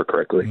I remember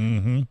correctly.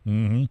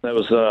 That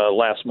was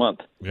last month.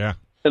 Yeah.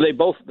 And they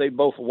both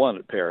won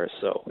at Paris,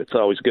 so it's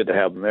always good to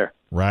have them there.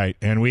 Right,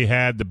 and we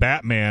had the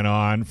Batman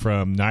on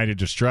from Night of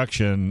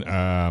Destruction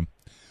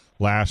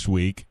last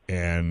week,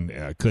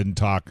 and couldn't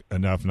talk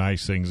enough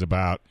nice things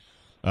about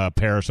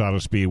Paris Auto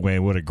Speedway.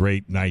 What a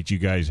great night you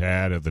guys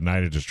had at the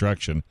Night of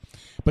Destruction.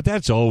 But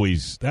that's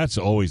always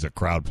a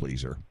crowd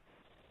pleaser.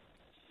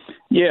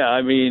 Yeah,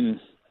 I mean,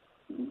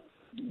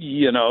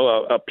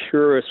 a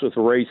purist with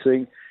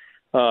racing.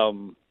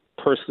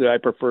 Personally, I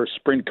prefer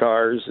sprint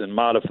cars and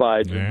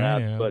modifieds and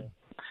that. Yeah. But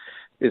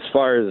as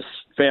far as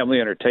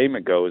family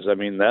entertainment goes, I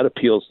mean, that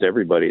appeals to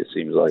everybody, it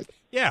seems like.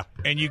 Yeah,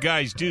 and you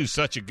guys do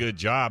such a good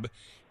job.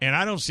 And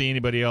I don't see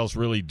anybody else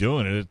really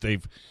doing it.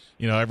 They've,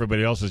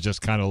 everybody else has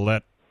just kind of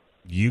let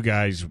you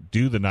guys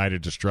do the Night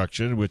of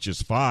Destruction, which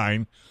is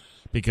fine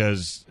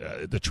because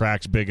the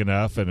track's big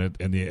enough and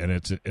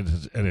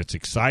it's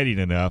exciting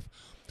enough,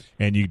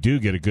 and you do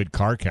get a good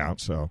car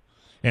count. So,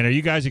 and are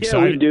you guys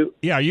excited? Yeah, we do.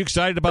 Yeah, are you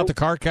excited about the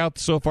car count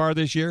so far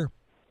this year?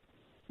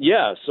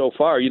 Yeah, so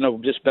far,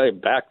 just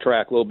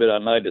backtrack a little bit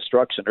on Night of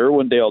Destruction.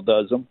 Irwindale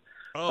does them.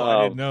 Oh,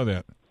 I didn't know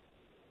that.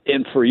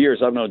 And for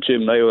years, I've known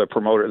Jim Naylor,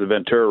 promoter of the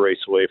Ventura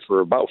Raceway, for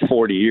about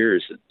 40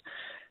 years.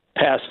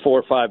 Past 4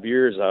 or 5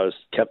 years, I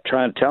kept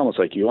trying to tell him, it's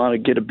like, you want to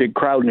get a big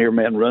crowd in here,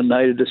 man, run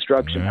Night of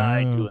Destruction.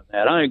 I ain't doing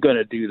that. I ain't going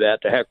to do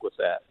that. To heck with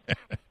that.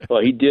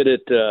 Well, he did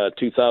it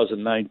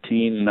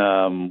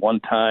 2019 one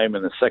time,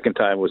 and the second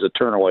time was a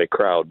turn-away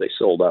crowd. They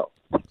sold out.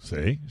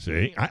 See?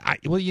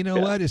 Well, you know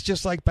what? It's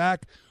just like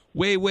back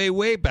way, way,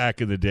 way back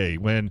in the day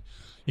when –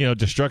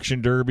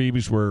 destruction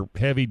derbies were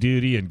heavy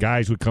duty, and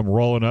guys would come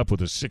rolling up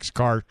with a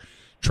 6-car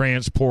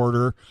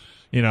transporter,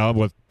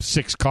 with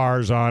 6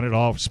 cars on it,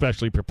 all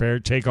specially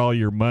prepared. Take all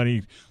your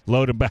money,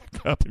 load them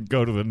back up, and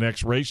go to the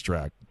next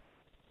racetrack.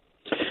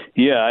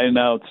 Yeah, I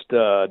announced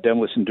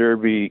Demolition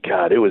Derby.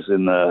 God, it was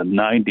in the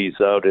 90s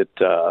out at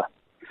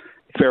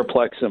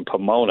Fairplex in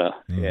Pomona,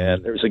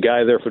 and there was a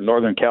guy there from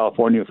Northern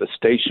California with a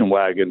station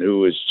wagon who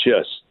was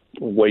just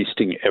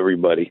wasting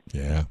everybody.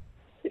 Yeah.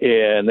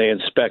 And they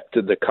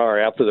inspected the car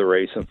after the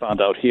race and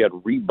found out he had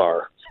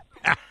rebar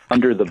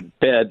under the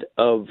bed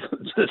of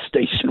the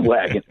station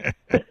wagon.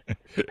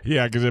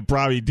 Yeah, because it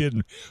probably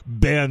didn't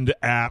bend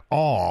at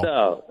all.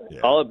 No,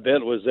 all it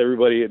bent was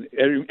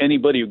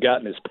anybody who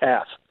got in his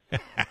path.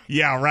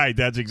 Yeah, right.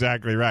 That's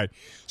exactly right.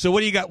 So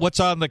what do you got? What's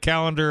on the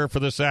calendar for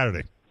this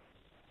Saturday?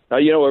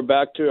 We're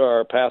back to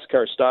our pass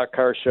car, stock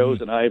car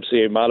shows and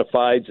IMCA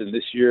modifieds, and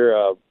this year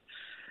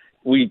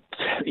it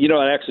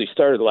actually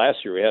started last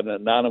year. We had an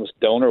anonymous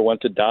donor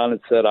went to Don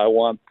and said, I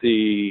want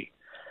the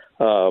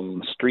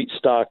street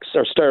stocks,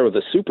 or started with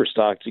a super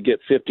stock, to get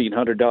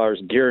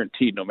 $1,500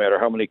 guaranteed no matter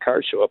how many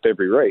cars show up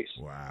every race.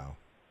 Wow.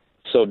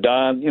 So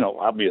Don,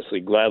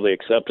 obviously gladly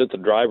accepted. The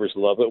drivers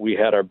love it. We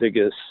had our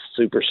biggest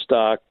super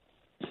stock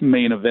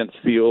main event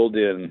field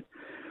in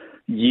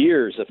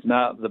years, if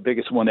not the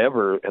biggest one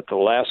ever, at the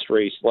last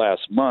race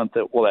last month.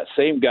 That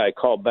same guy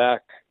called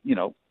back, hey,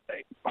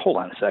 hold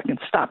on a second,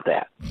 stop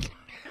that.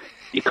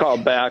 He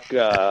called back,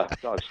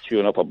 dog's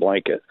chewing up a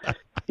blanket.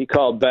 He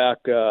called back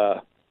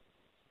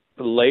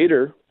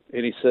later,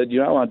 and he said,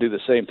 I want to do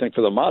the same thing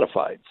for the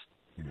modifieds.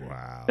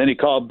 Wow. Then he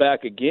called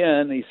back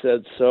again. He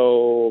said,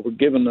 so we're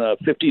giving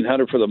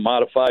 $1,500 for the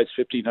modifieds,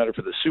 $1,500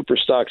 for the super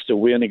stocks to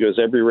win. He goes,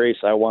 every race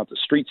I want the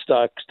street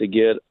stocks to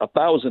get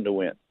 $1,000 to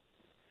win.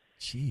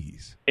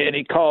 Jeez. And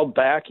he called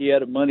back. He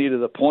added money to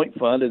the point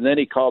fund, and then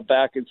he called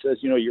back and says,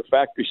 your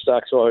factory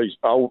stocks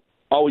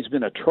always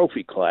been a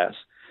trophy class.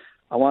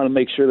 I want to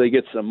make sure they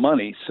get some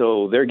money,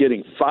 so they're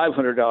getting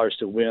 $500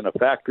 to win a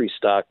factory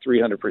stock,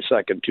 $300 for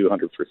second,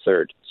 $200 for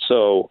third.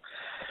 So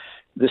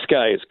this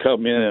guy has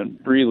come in and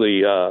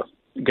really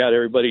got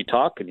everybody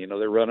talking.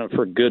 They're running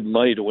for good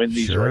money to win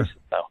these races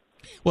now.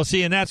 Well,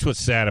 see, and that's what's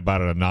sad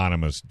about an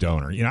anonymous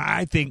donor.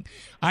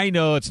 I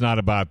know it's not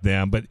about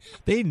them, but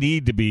they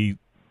need to be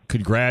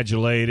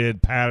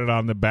congratulated, patted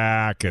on the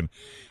back, and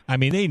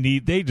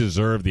they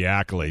deserve the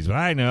accolades. But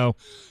I know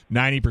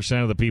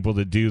 90% of the people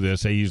that do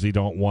this, they usually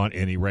don't want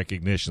any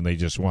recognition. They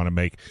just want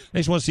to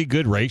see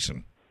good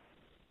racing.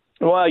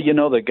 Well,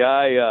 the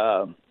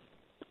guy,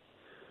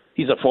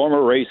 he's a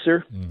former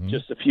racer. Mm-hmm.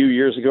 Just a few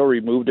years ago,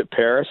 removed at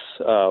Paris.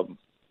 Got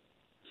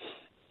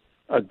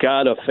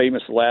a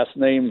famous last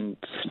name,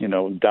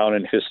 down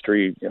in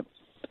history.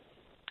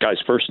 Guy's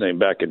first name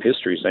back in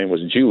history, his name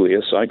was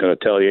Julius. So I ain't going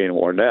to tell you any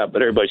more than that,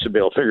 but everybody should be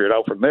able to figure it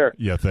out from there.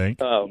 You think?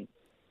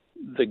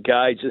 The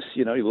guy just,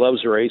 he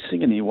loves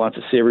racing, and he wants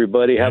to see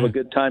everybody have a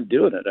good time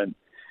doing it. And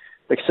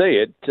like I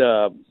say,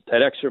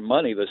 that extra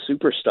money, the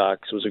super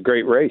stocks, was a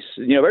great race.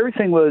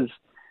 Everything was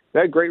 – we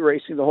had great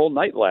racing the whole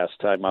night last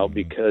time out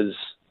because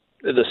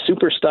the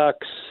super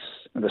stocks,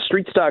 the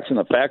street stocks and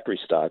the factory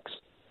stocks,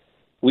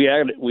 we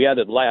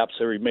added laps.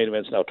 Every main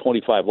event's now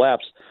 25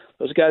 laps.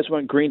 Those guys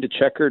went green to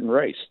checkered and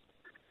raced.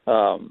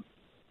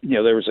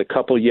 There was a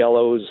couple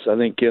yellows, I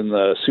think, in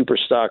the super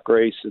stock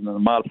race, and then the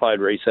modified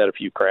race had a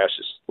few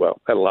crashes.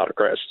 Well, had a lot of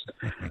crashes.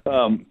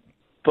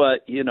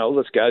 But,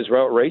 those guys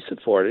were out racing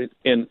for it.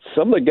 And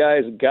some of the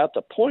guys got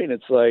the point.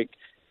 It's like,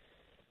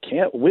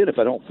 can't win if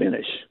I don't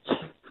finish.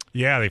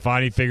 Yeah, they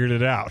finally figured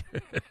it out.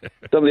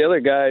 Some of the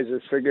other guys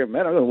are figuring,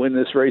 man, I'm going to win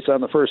this race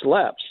on the first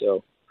lap.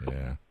 So,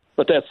 yeah.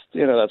 But that's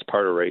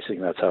part of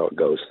racing. That's how it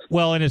goes.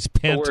 Well, and it's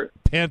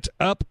pent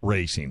up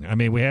racing.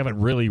 We haven't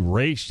really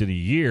raced in a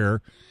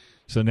year.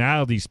 So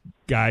now these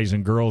guys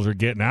and girls are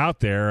getting out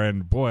there,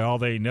 and, boy, all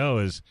they know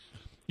is,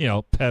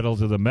 pedal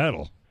to the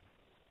metal.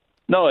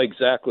 No,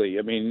 exactly.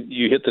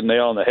 You hit the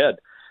nail on the head.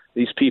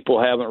 These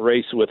people haven't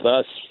raced with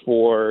us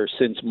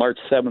since March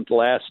 7th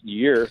last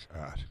year.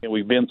 God. And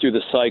we've been through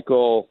the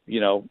cycle,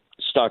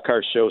 stock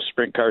car show,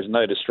 sprint cars,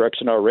 Night of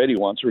Destruction already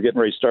once. We're getting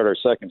ready to start our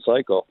second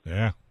cycle.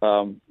 Yeah.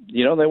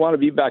 They want to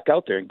be back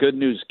out there. And good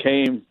news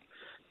came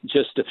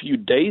just a few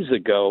days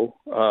ago.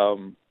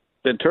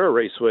 Ventura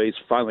Raceway's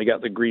finally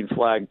got the green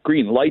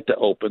light to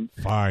open.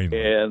 Fine.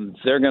 And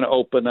they're going to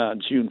open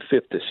on June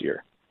 5th this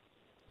year.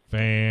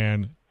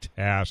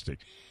 Fantastic.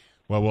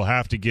 Well, we'll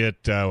have to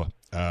get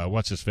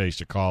what's-his-face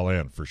to call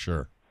in for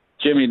sure.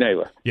 Jimmy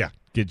Naylor. Yeah,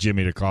 get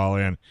Jimmy to call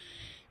in,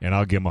 and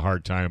I'll give him a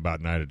hard time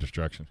about Night of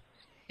Destruction.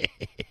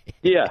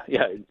 Yeah,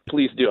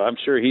 please do. I'm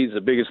sure he's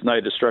the biggest Night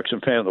of Destruction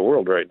fan in the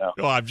world right now.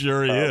 Oh, I'm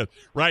sure he is.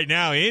 Right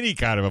now, any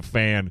kind of a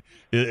fan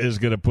is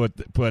going to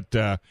put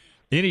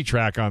any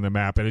track on the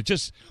map, and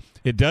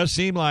it does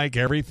seem like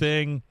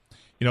everything,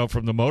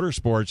 from the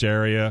motorsports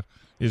area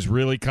is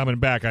really coming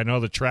back. I know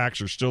the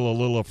tracks are still a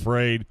little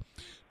afraid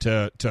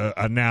to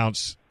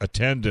announce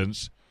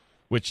attendance,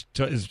 which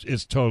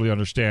is totally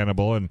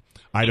understandable, and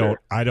I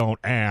don't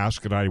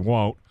ask, and I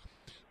won't,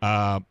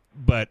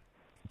 but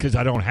because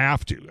I don't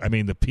have to.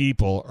 The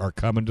people are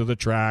coming to the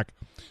track,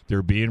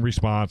 they're being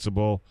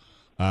responsible,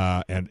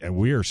 and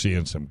we are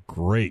seeing some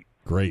great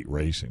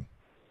racing.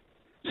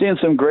 Seeing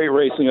some great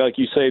racing, like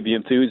you say, the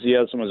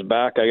enthusiasm is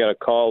back. I got a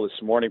call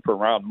this morning from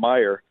Ron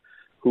Meyer,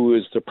 who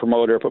is the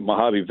promoter up at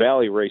Mojave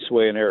Valley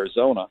Raceway in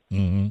Arizona,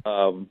 and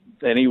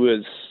he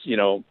was,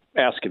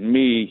 asking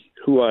me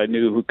who I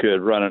knew who could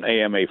run an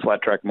AMA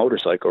flat track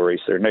motorcycle race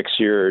there next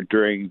year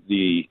during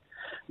the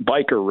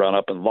biker run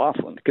up in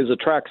Laughlin, because the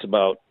track's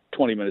about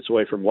 20 minutes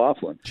away from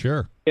Laughlin.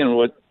 Sure. And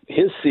what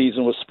his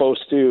season was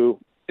supposed to,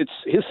 it's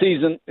his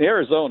season in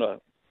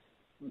Arizona.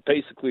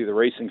 Basically, the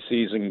racing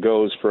season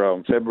goes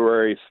from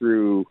February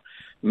through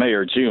May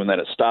or June, then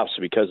it stops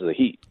because of the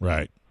heat.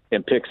 Right.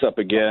 And picks up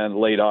again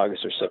late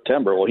August or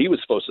September. Well, he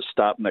was supposed to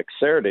stop next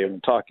Saturday. I'm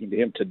talking to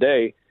him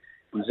today.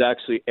 He's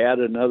actually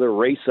added another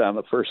race on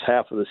the first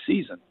half of the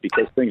season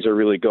because things are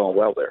really going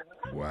well there.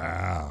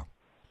 Wow.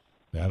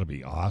 That'll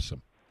be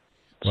awesome.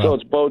 So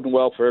it's boding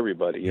well for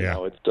everybody. You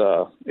know,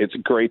 it's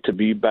great to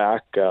be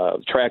back.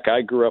 The track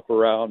I grew up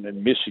around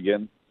in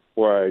Michigan,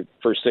 where I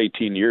first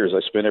 18 years I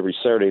spent every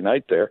Saturday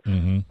night there.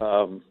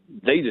 Mm-hmm.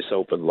 They just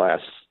opened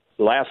last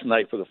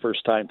night for the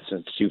first time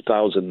since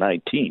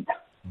 2019.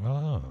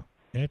 Oh,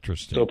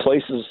 interesting. So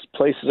places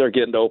are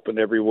getting to open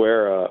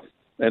everywhere.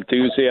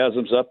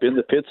 enthusiasm's up in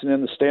the pits and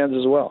in the stands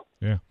as well.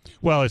 Yeah.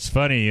 Well, it's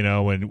funny, you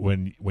know,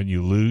 when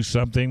you lose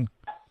something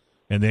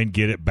and then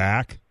get it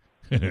back,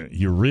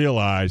 you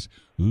realize,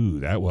 ooh,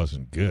 that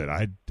wasn't good.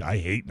 I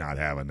hate not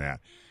having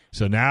that.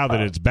 So now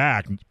that it's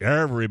back,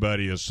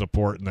 everybody is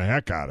supporting the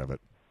heck out of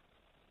it.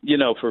 You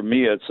know, for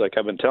me, it's like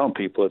I've been telling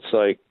people, it's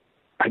like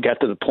I got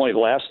to the point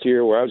last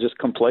year where I was just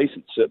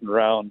complacent, sitting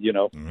around, you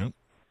know,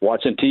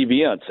 watching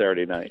TV on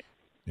Saturday night.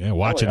 Yeah,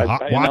 watching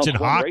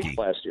hockey.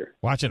 Last year.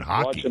 Watching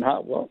hockey.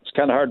 Well, it's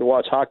kind of hard to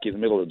watch hockey in the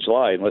middle of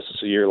July unless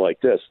it's a year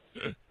like this.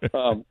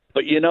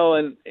 But, you know,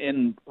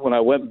 and when I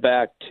went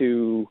back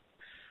to,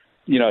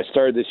 you know, I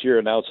started this year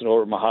announcing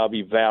over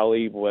Mojave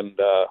Valley when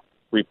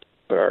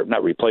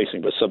not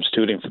replacing, but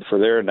substituting for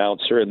their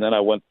announcer. And then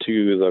I went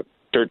to the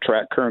dirt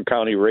track Kern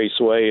County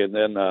Raceway and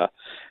then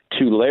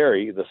to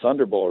Larry, the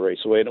Thunderbolt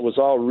Raceway. And it was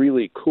all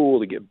really cool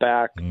to get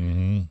back.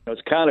 Mm-hmm.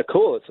 It's kind of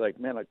cool. It's like,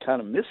 man, I kind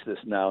of missed this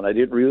now. And I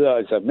didn't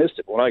realize I missed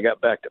it when I got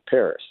back to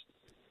Paris.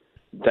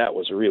 That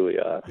was really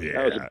that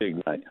was a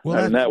big night.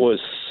 Well, and that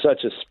was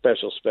such a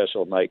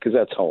special night because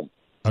that's home.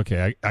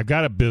 Okay, I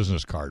got a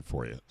business card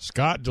for you.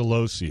 Scott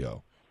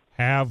Delosio,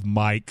 have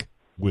Mike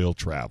will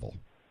travel.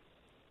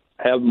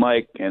 Have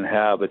Mike and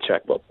have a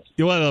checkbook.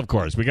 Well, of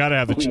course, we got to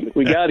have the.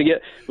 We got to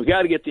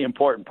get the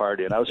important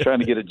part in. I was trying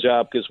to get a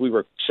job because we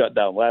were shut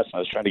down last night. I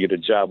was trying to get a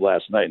job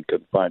last night and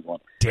couldn't find one.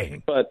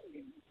 Dang. But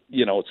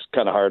you know, it's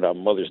kind of hard on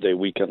Mother's Day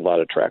weekend. A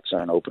lot of tracks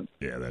aren't open.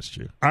 Yeah, that's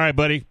true. All right,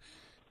 buddy.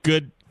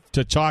 Good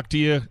to talk to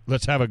you.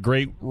 Let's have a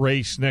great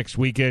race next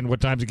weekend.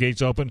 What time's the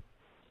gates open?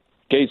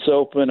 Gates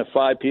open at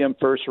 5 p.m.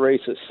 First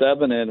race at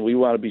 7, and we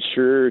want to be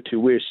sure to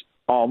wish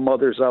all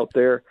mothers out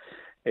there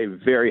a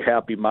very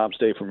happy Mom's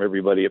Day from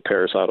everybody at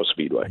Paris Auto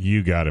Speedway.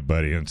 You got it,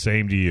 buddy, and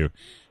same to you.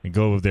 And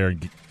go over there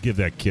and give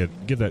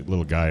that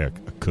little guy a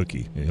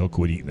cookie, and he'll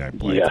quit eating that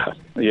blanket.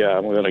 Yeah,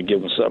 I'm going to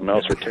give him something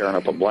else for tearing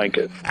up a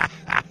blanket. All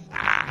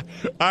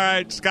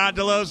right, Scott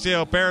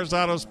Delosio, Paris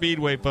Auto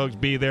Speedway, folks.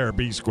 Be there,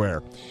 be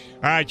square.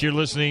 All right, you're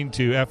listening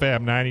to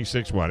FM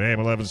 96.1, AM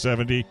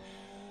 1170,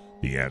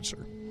 The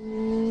Answer.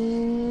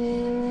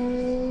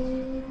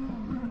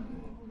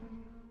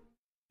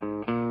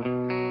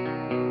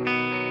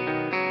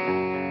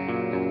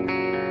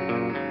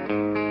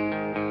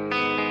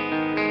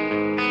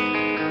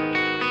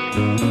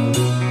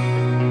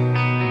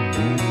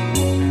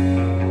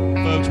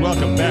 Folks,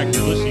 welcome back.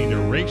 You're listening to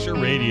Racer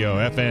Radio,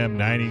 FM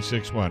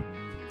 96.1,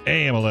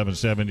 AM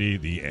 1170,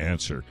 The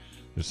Answer.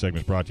 This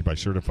segment is brought to you by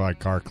Certified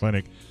Car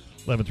Clinic,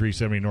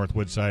 11370 North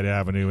Woodside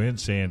Avenue in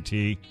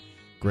Santee.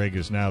 Greg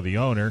is now the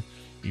owner.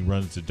 He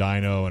runs the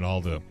dyno and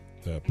all the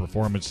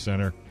performance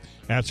center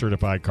at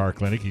Certified Car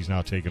Clinic. He's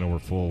now taken over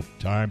full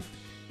time.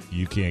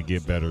 You can't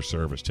get better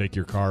service. Take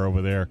your car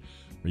over there,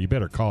 or you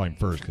better call him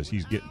first because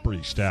he's getting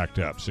pretty stacked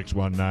up.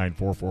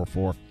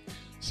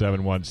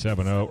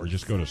 619-444-7170, or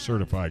just go to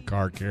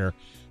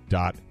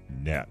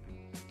certifiedcarcare.net.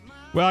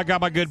 Well, I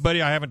got my good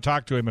buddy. I haven't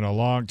talked to him in a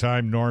long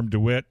time, Norm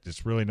DeWitt.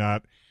 It's really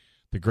not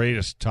the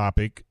greatest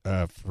topic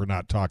for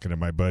not talking to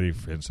my buddy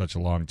in such a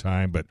long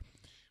time, but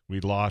we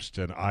lost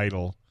an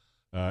idol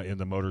in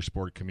the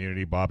motorsport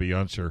community, Bobby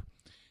Unser.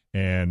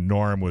 And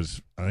Norm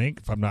was, I think,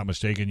 if I'm not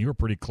mistaken, you were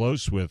pretty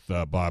close with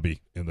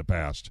Bobby in the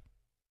past.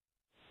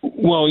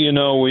 Well, you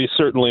know, we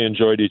certainly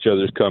enjoyed each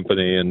other's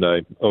company, and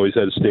I always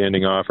had a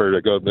standing offer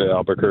to go to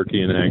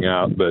Albuquerque and hang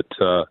out. But,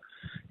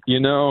 you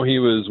know, he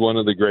was one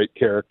of the great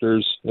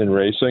characters in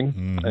racing.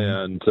 Mm-hmm.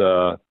 And,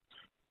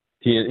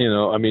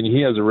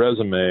 he has a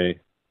resume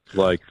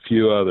like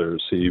few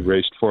others. He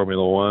raced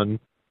Formula One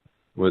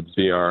with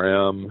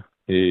BRM.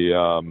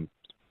 And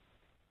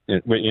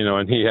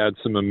he had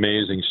some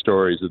amazing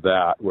stories of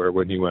that, where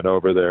when he went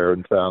over there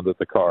and found that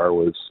the car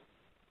was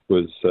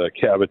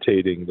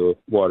cavitating the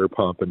water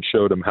pump and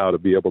showed him how to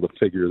be able to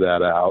figure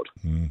that out.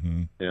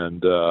 Mm-hmm.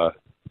 And,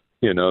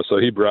 so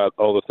he brought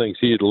all the things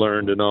he had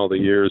learned in all the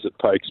years at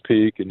Pikes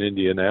Peak and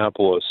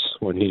Indianapolis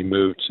when he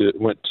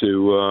went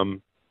to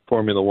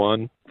Formula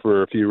One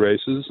for a few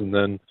races. And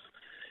then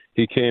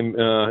he came,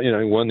 he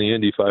won the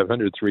Indy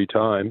 500 3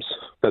 times.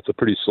 That's a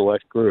pretty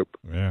select group.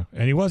 Yeah.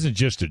 And he wasn't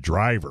just a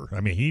driver.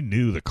 I mean, he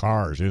knew the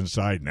cars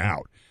inside and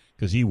out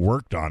because he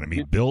worked on them.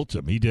 He built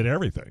them. He did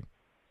everything.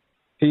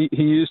 He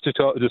used to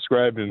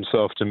describe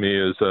himself to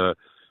me as a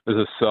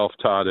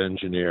self-taught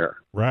engineer.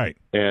 Right.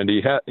 And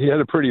he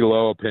had a pretty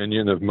low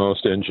opinion of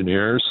most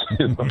engineers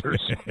in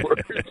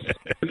motorsports.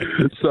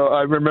 So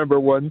I remember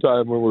one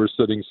time when we were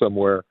sitting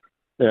somewhere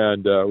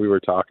and we were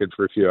talking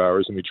for a few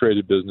hours, and we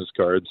traded business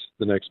cards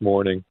the next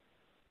morning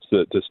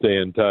to stay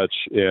in touch.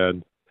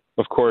 And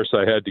of course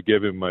I had to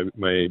give him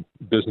my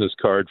business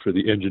card for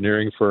the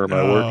engineering firm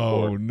I worked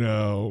for. Oh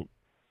no.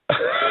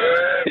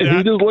 And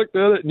he just looked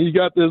at it, and he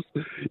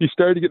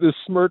started to get this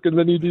smirk, and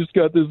then he just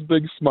got this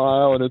big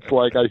smile, and it's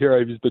like,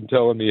 he's been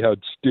telling me how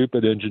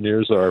stupid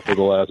engineers are for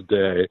the last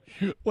day.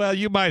 Well,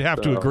 you might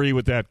have to agree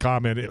with that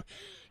comment,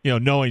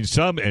 knowing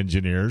some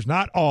engineers,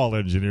 not all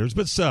engineers,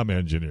 but some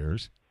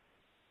engineers.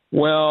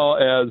 Well,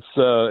 as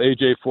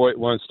A.J. Foyt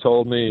once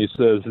told me, he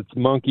says, it's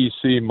monkey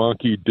see,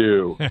 monkey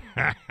do.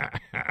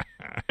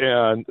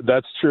 And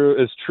that's true.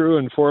 It's true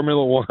in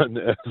Formula One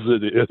as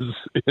it is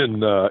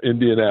in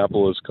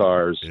Indianapolis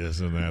cars.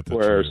 Isn't that the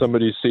where truth?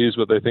 somebody sees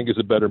what they think is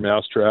a better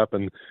mousetrap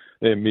and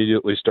they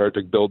immediately start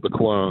to build the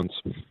clones.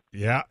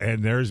 Yeah,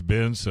 and there's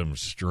been some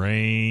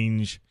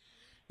strange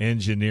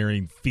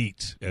engineering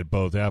feats at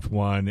both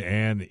F1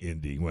 and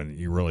Indy when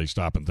you really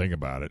stop and think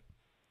about it.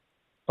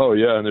 Oh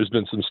yeah, and there's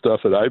been some stuff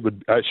that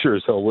I sure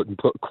as hell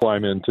wouldn't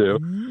climb into.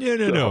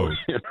 No.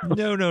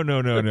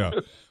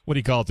 What do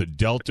you call it? The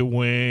Delta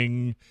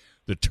Wing,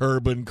 the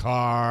turbine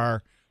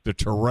car, the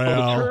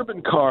Tyrrell. Oh, the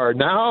turbine car.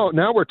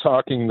 Now we're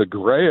talking the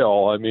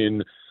Grail. I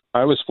mean,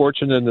 I was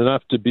fortunate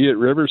enough to be at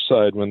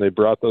Riverside when they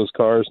brought those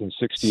cars in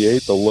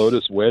 '68, the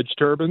Lotus Wedge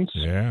turbines.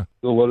 Yeah,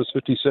 the Lotus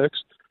 56,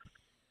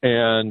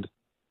 and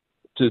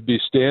to be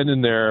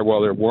standing there while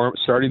they're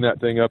starting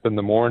that thing up in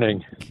the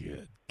morning.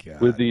 Good God.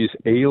 With these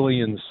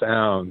alien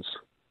sounds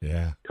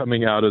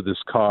coming out of this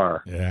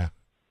car. Yeah.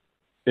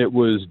 It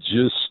was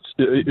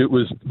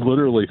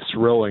literally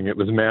thrilling. It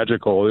was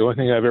magical. The only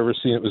thing I've ever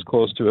seen it was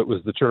close to it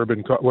was the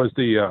turbine car, was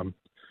the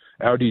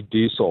Audi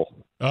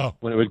diesel. Oh.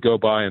 When it would go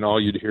by and all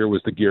you'd hear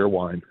was the gear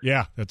whine.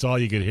 Yeah, that's all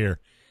you could hear.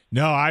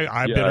 No,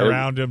 I've been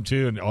around them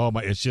too, and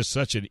it's just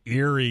such an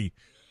eerie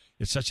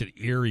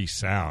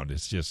sound.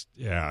 It's just,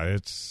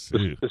 it's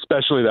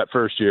especially that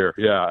first year.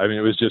 Yeah, I mean,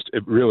 it was just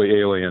really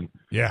alien.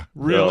 Yeah,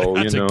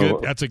 really. So,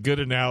 that's a good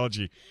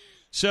analogy.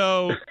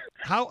 So,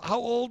 how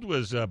old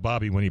was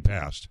Bobby when he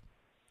passed?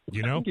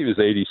 You know, I think he was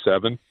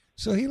 87.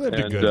 So he lived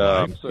a good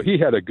life. So he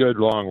had a good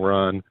long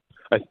run.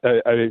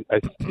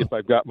 If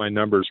I've got my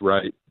numbers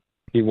right,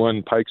 he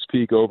won Pikes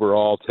Peak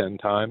overall 10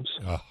 times.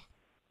 Oh,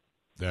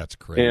 that's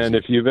crazy. And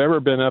if you've ever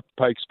been up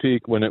Pikes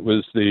Peak when it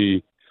was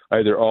the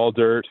either all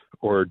dirt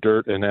or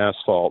dirt and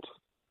asphalt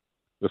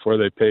before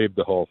they paved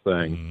the whole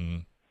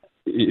thing,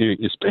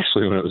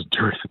 especially when it was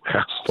dirt and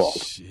asphalt.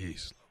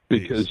 Jeez.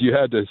 Because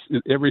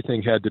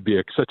everything had to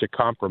be such a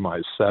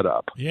compromised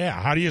setup.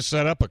 Yeah, how do you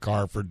set up a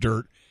car for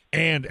dirt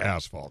and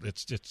asphalt?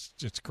 It's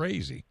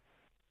crazy.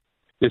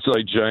 It's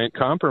like giant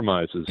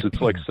compromises.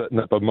 It's like setting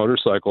up a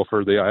motorcycle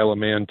for the Isle of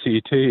Man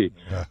TT.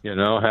 Yeah. You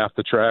know, half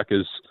the track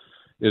is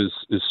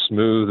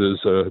smooth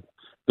as a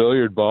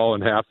billiard ball,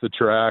 and half the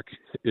track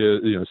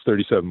is, it's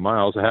 37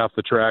 miles. Half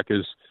the track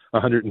is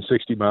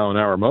 160 mile an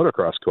hour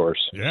motocross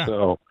course. Yeah.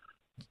 So,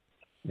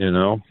 and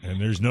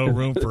there's no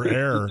room for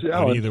error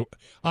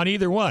on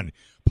either one,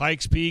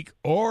 Pikes Peak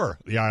or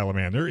the Isle of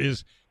Man. There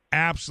is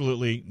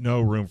absolutely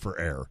no room for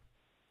error.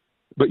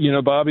 But,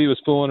 Bobby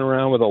was fooling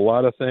around with a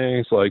lot of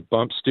things like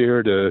bump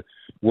steer to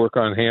work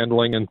on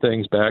handling and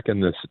things back in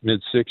the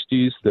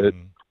mid-'60s that,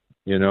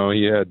 he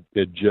had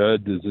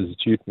Judd as his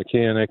chief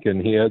mechanic,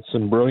 and he had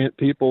some brilliant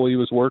people he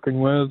was working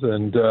with.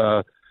 And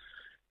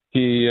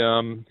he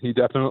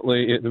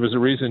definitely – there was a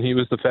reason he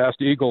was the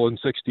Fast Eagle in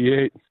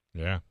 '68.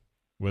 Yeah,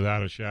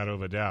 without a shadow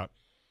of a doubt.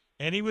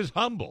 And he was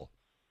humble.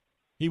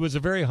 He was a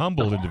very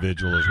humble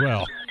individual as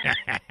well.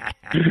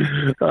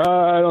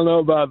 I don't know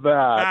about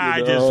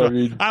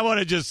that. I want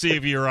to just see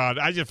if you're on.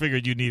 I just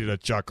figured you needed a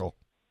chuckle.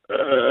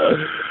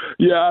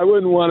 Yeah, I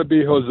wouldn't want to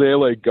be Jose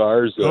Le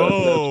Garza.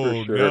 Oh,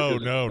 that's for sure.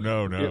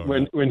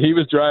 No. When he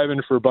was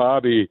driving for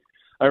Bobby,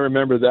 I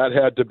remember that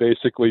had to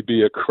basically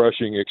be a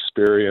crushing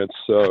experience.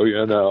 So,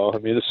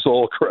 a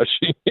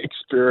soul-crushing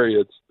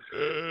experience.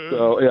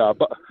 So, yeah.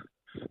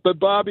 But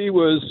Bobby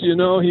was, he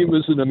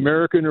was an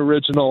American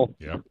original.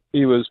 Yeah.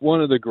 He was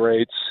one of the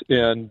greats.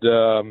 And,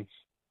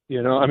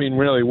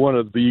 really one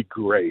of the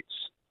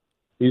greats.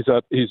 He's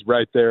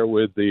right there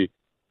with the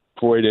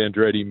Floyd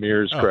Andretti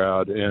Mears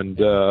crowd. And,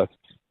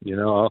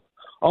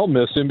 I'll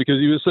miss him because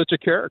he was such a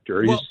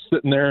character. He's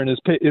sitting there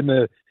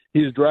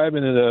he's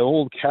driving in an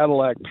old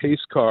Cadillac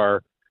pace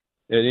car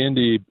at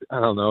Indy,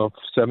 I don't know,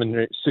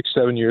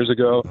 6-7 years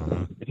ago.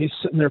 And he's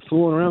sitting there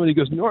fooling around, and he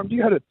goes, "Norm, do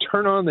you got to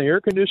turn on the air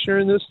conditioner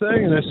in this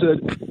thing?" And I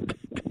said,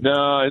 "No."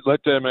 I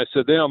looked at him. I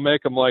said, "They don't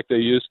make them like they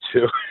used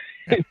to."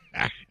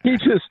 He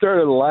just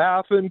started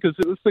laughing because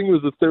this thing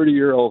was a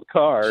 30-year-old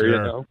car.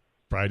 Sure.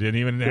 Probably didn't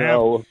even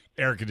have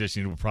air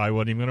conditioning. Probably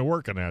wasn't even going to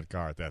work on that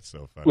car. That's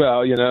so funny.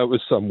 Well, it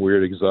was some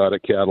weird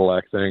exotic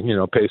Cadillac thing,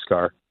 pace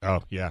car.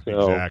 Oh, yeah,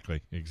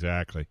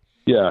 exactly.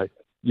 Yeah,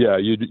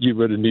 you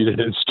would have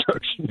needed an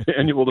instruction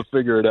manual to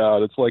figure it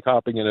out. It's like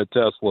hopping in a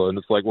Tesla, and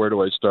it's like, where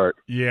do I start?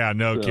 Yeah,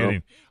 no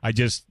kidding. I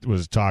just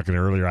was talking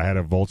earlier. I had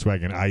a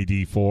Volkswagen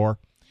ID4,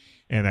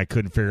 and I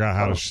couldn't figure out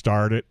how to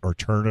start it or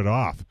turn it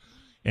off.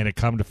 And it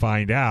come to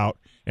find out,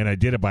 and I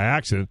did it by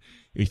accident,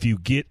 if you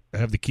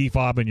have the key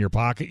fob in your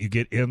pocket, you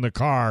get in the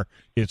car,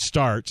 it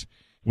starts.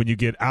 When you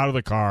get out of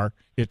the car,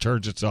 it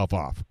turns itself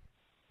off.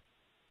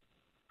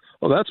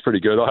 Well, that's pretty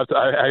good.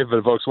 I have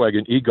a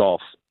Volkswagen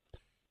e-Golf,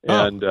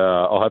 and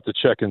I'll have to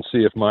check and see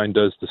if mine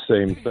does the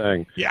same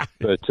thing. Yeah.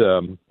 But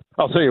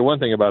I'll tell you one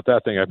thing about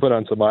that thing. I put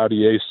on some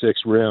Audi A6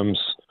 rims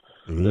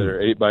that are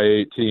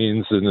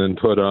 8x18s, and then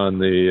put on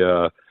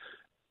the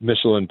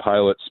Michelin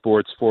Pilot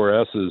Sports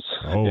 4S's.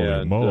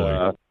 Holy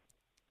moly.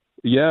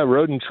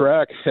 Road and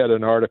Track had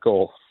an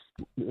article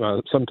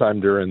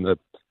sometime during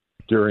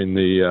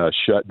the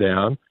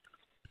shutdown,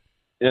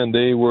 and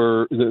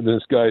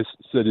this guy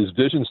said his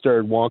vision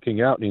started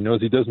wonking out, and he knows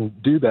he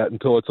doesn't do that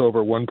until it's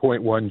over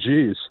 1.1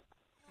 Gs.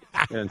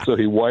 And so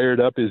he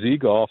wired up his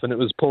e-Golf, and it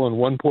was pulling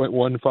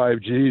 1.15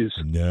 Gs.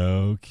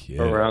 No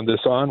kidding. Around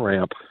this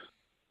on-ramp.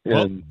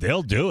 Well,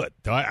 they'll do it.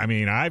 I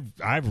mean, I've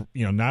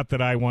not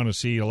that I want to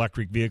see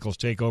electric vehicles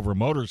take over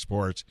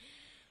motorsports,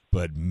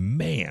 but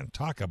man,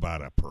 talk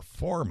about a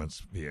performance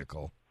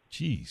vehicle.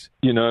 Jeez.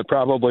 It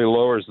probably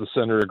lowers the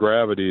center of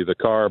gravity of the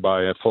car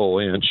by a full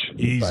inch.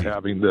 Easy. By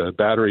having the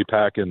battery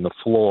pack in the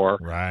floor.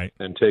 Right.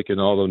 And taking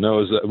a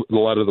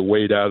lot of the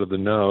weight out of the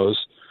nose.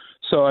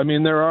 So, I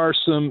mean, there are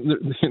some,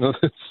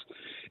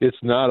 it's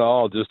not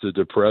all just a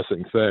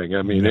depressing thing.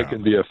 I mean, It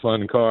can be a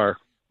fun car.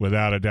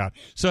 Without a doubt.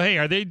 So,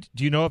 hey,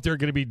 do you know if they're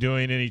going to be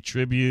doing any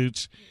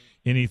tributes,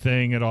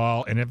 anything at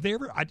all? And have they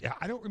ever,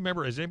 I don't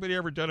remember, has anybody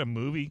ever done a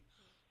movie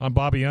on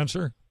Bobby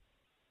Unser?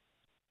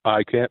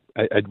 I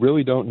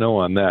really don't know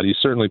on that. He's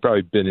certainly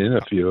probably been in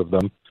a few of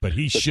them. But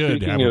he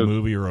should have a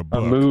movie or a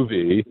book. A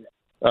movie.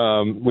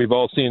 We've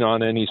all seen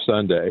On Any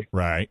Sunday.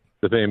 Right.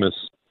 The famous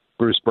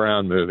Bruce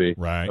Brown movie.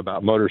 Right.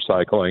 About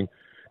motorcycling.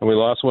 And we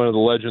lost one of the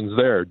legends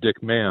there,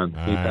 Dick Mann.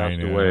 He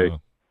passed away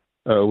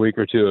a week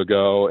or two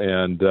ago,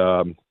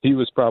 and he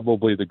was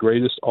probably the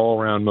greatest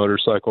all-around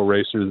motorcycle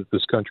racer that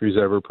this country's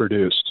ever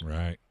produced.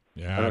 Right.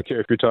 Yeah. I don't care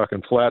if you're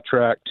talking flat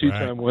track,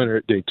 two-time winner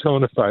at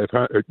Daytona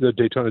 500, the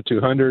Daytona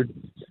 200,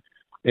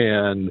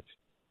 and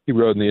he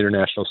rode in the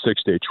International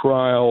Six-Day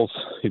Trials.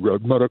 He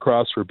rode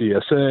motocross for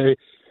BSA.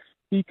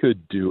 He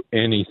could do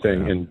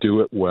anything and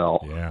do it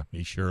well. Yeah,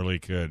 he surely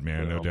could,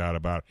 man. No doubt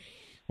about it.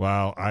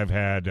 Well, I've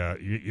had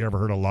you ever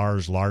heard of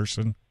Lars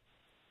Larson?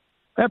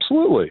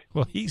 Absolutely.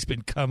 Well, he's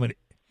been coming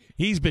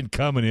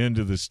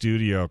into the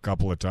studio a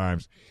couple of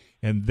times,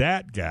 and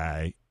that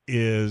guy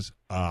is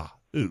a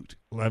hoot.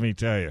 Let me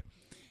tell you,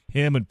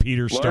 him and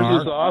Peter Starr.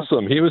 Lars is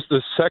awesome. He was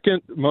the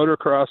second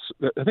motocross.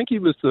 I think he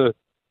was the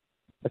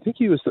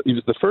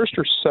first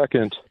or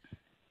second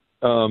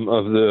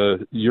of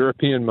the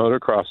European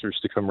motocrossers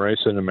to come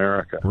race in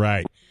America.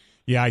 Right.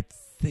 Yeah, I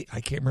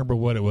can't remember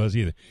what it was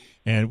either.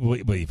 And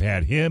we've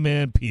had him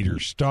in, Peter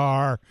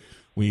Starr.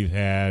 We've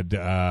had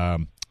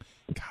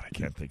God, I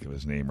can't think of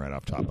his name right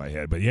off the top of my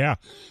head. But, yeah,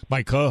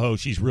 my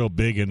co-host, she's real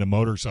big into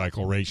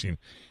motorcycle racing,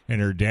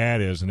 and her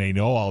dad is, and they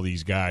know all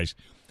these guys.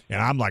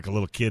 And I'm like a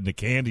little kid in a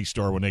candy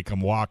store when they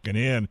come walking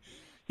in,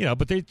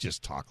 but they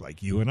just talk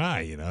like you and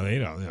I. They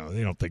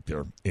don't think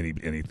they're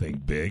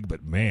anything big,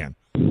 but, man.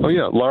 Oh,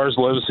 yeah, Lars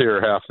lives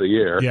here half the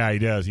year. Yeah, he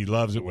does. He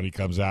loves it when he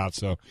comes out.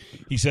 So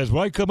he says,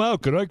 when I come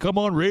out, could I come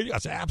on radio? I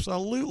said,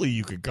 absolutely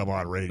you can come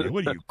on radio.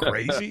 What are you,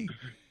 crazy?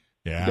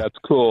 Yeah, that's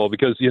cool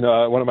because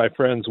one of my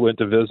friends went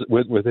to visit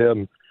with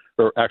him,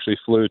 or actually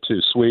flew to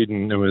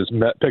Sweden and was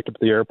picked up at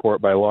the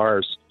airport by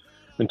Lars,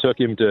 and took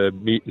him to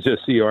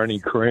see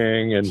Arnie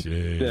Kring and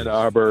Sid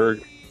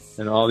Aberg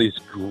and all these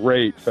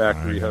great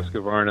factory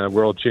Husqvarna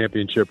World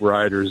Championship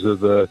riders of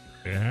the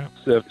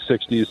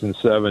 60s and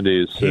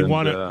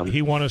 70s.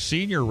 He won a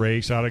senior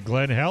race out of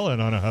Glen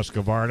Helen on a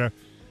Husqvarna,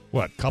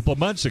 a couple of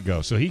months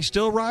ago. So he's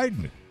still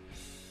riding.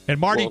 And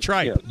Marty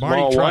Tripe. Yeah,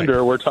 small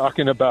wonder we're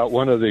talking about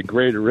one of the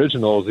great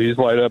originals. He's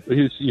light up.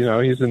 He's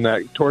in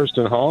that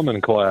Torsten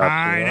Hallman class.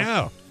 I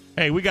know.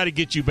 Hey, we got to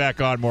get you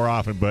back on more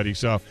often, buddy.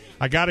 So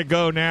I got to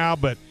go now,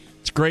 but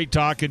it's great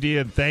talking to you,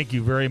 and thank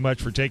you very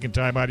much for taking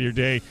time out of your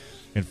day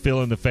and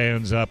filling the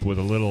fans up with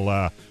a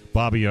little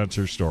Bobby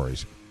Unser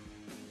stories.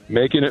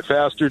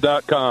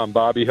 MakingItFaster.com.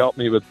 Bobby helped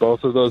me with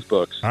both of those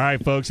books. All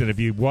right, folks, and if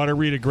you want to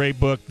read a great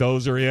book,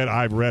 those are it.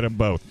 I've read them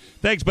both.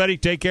 Thanks, buddy.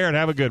 Take care and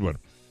have a good one.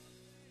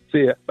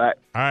 See ya. Bye.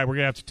 All right, we're going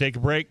to have to take a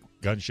break.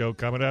 Gun Show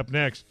coming up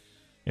next.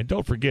 And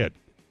don't forget,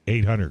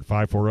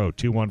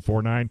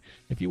 800-540-2149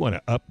 if you want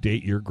to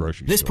update your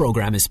grocery store. This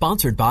program is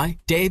sponsored by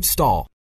Dave Stahl.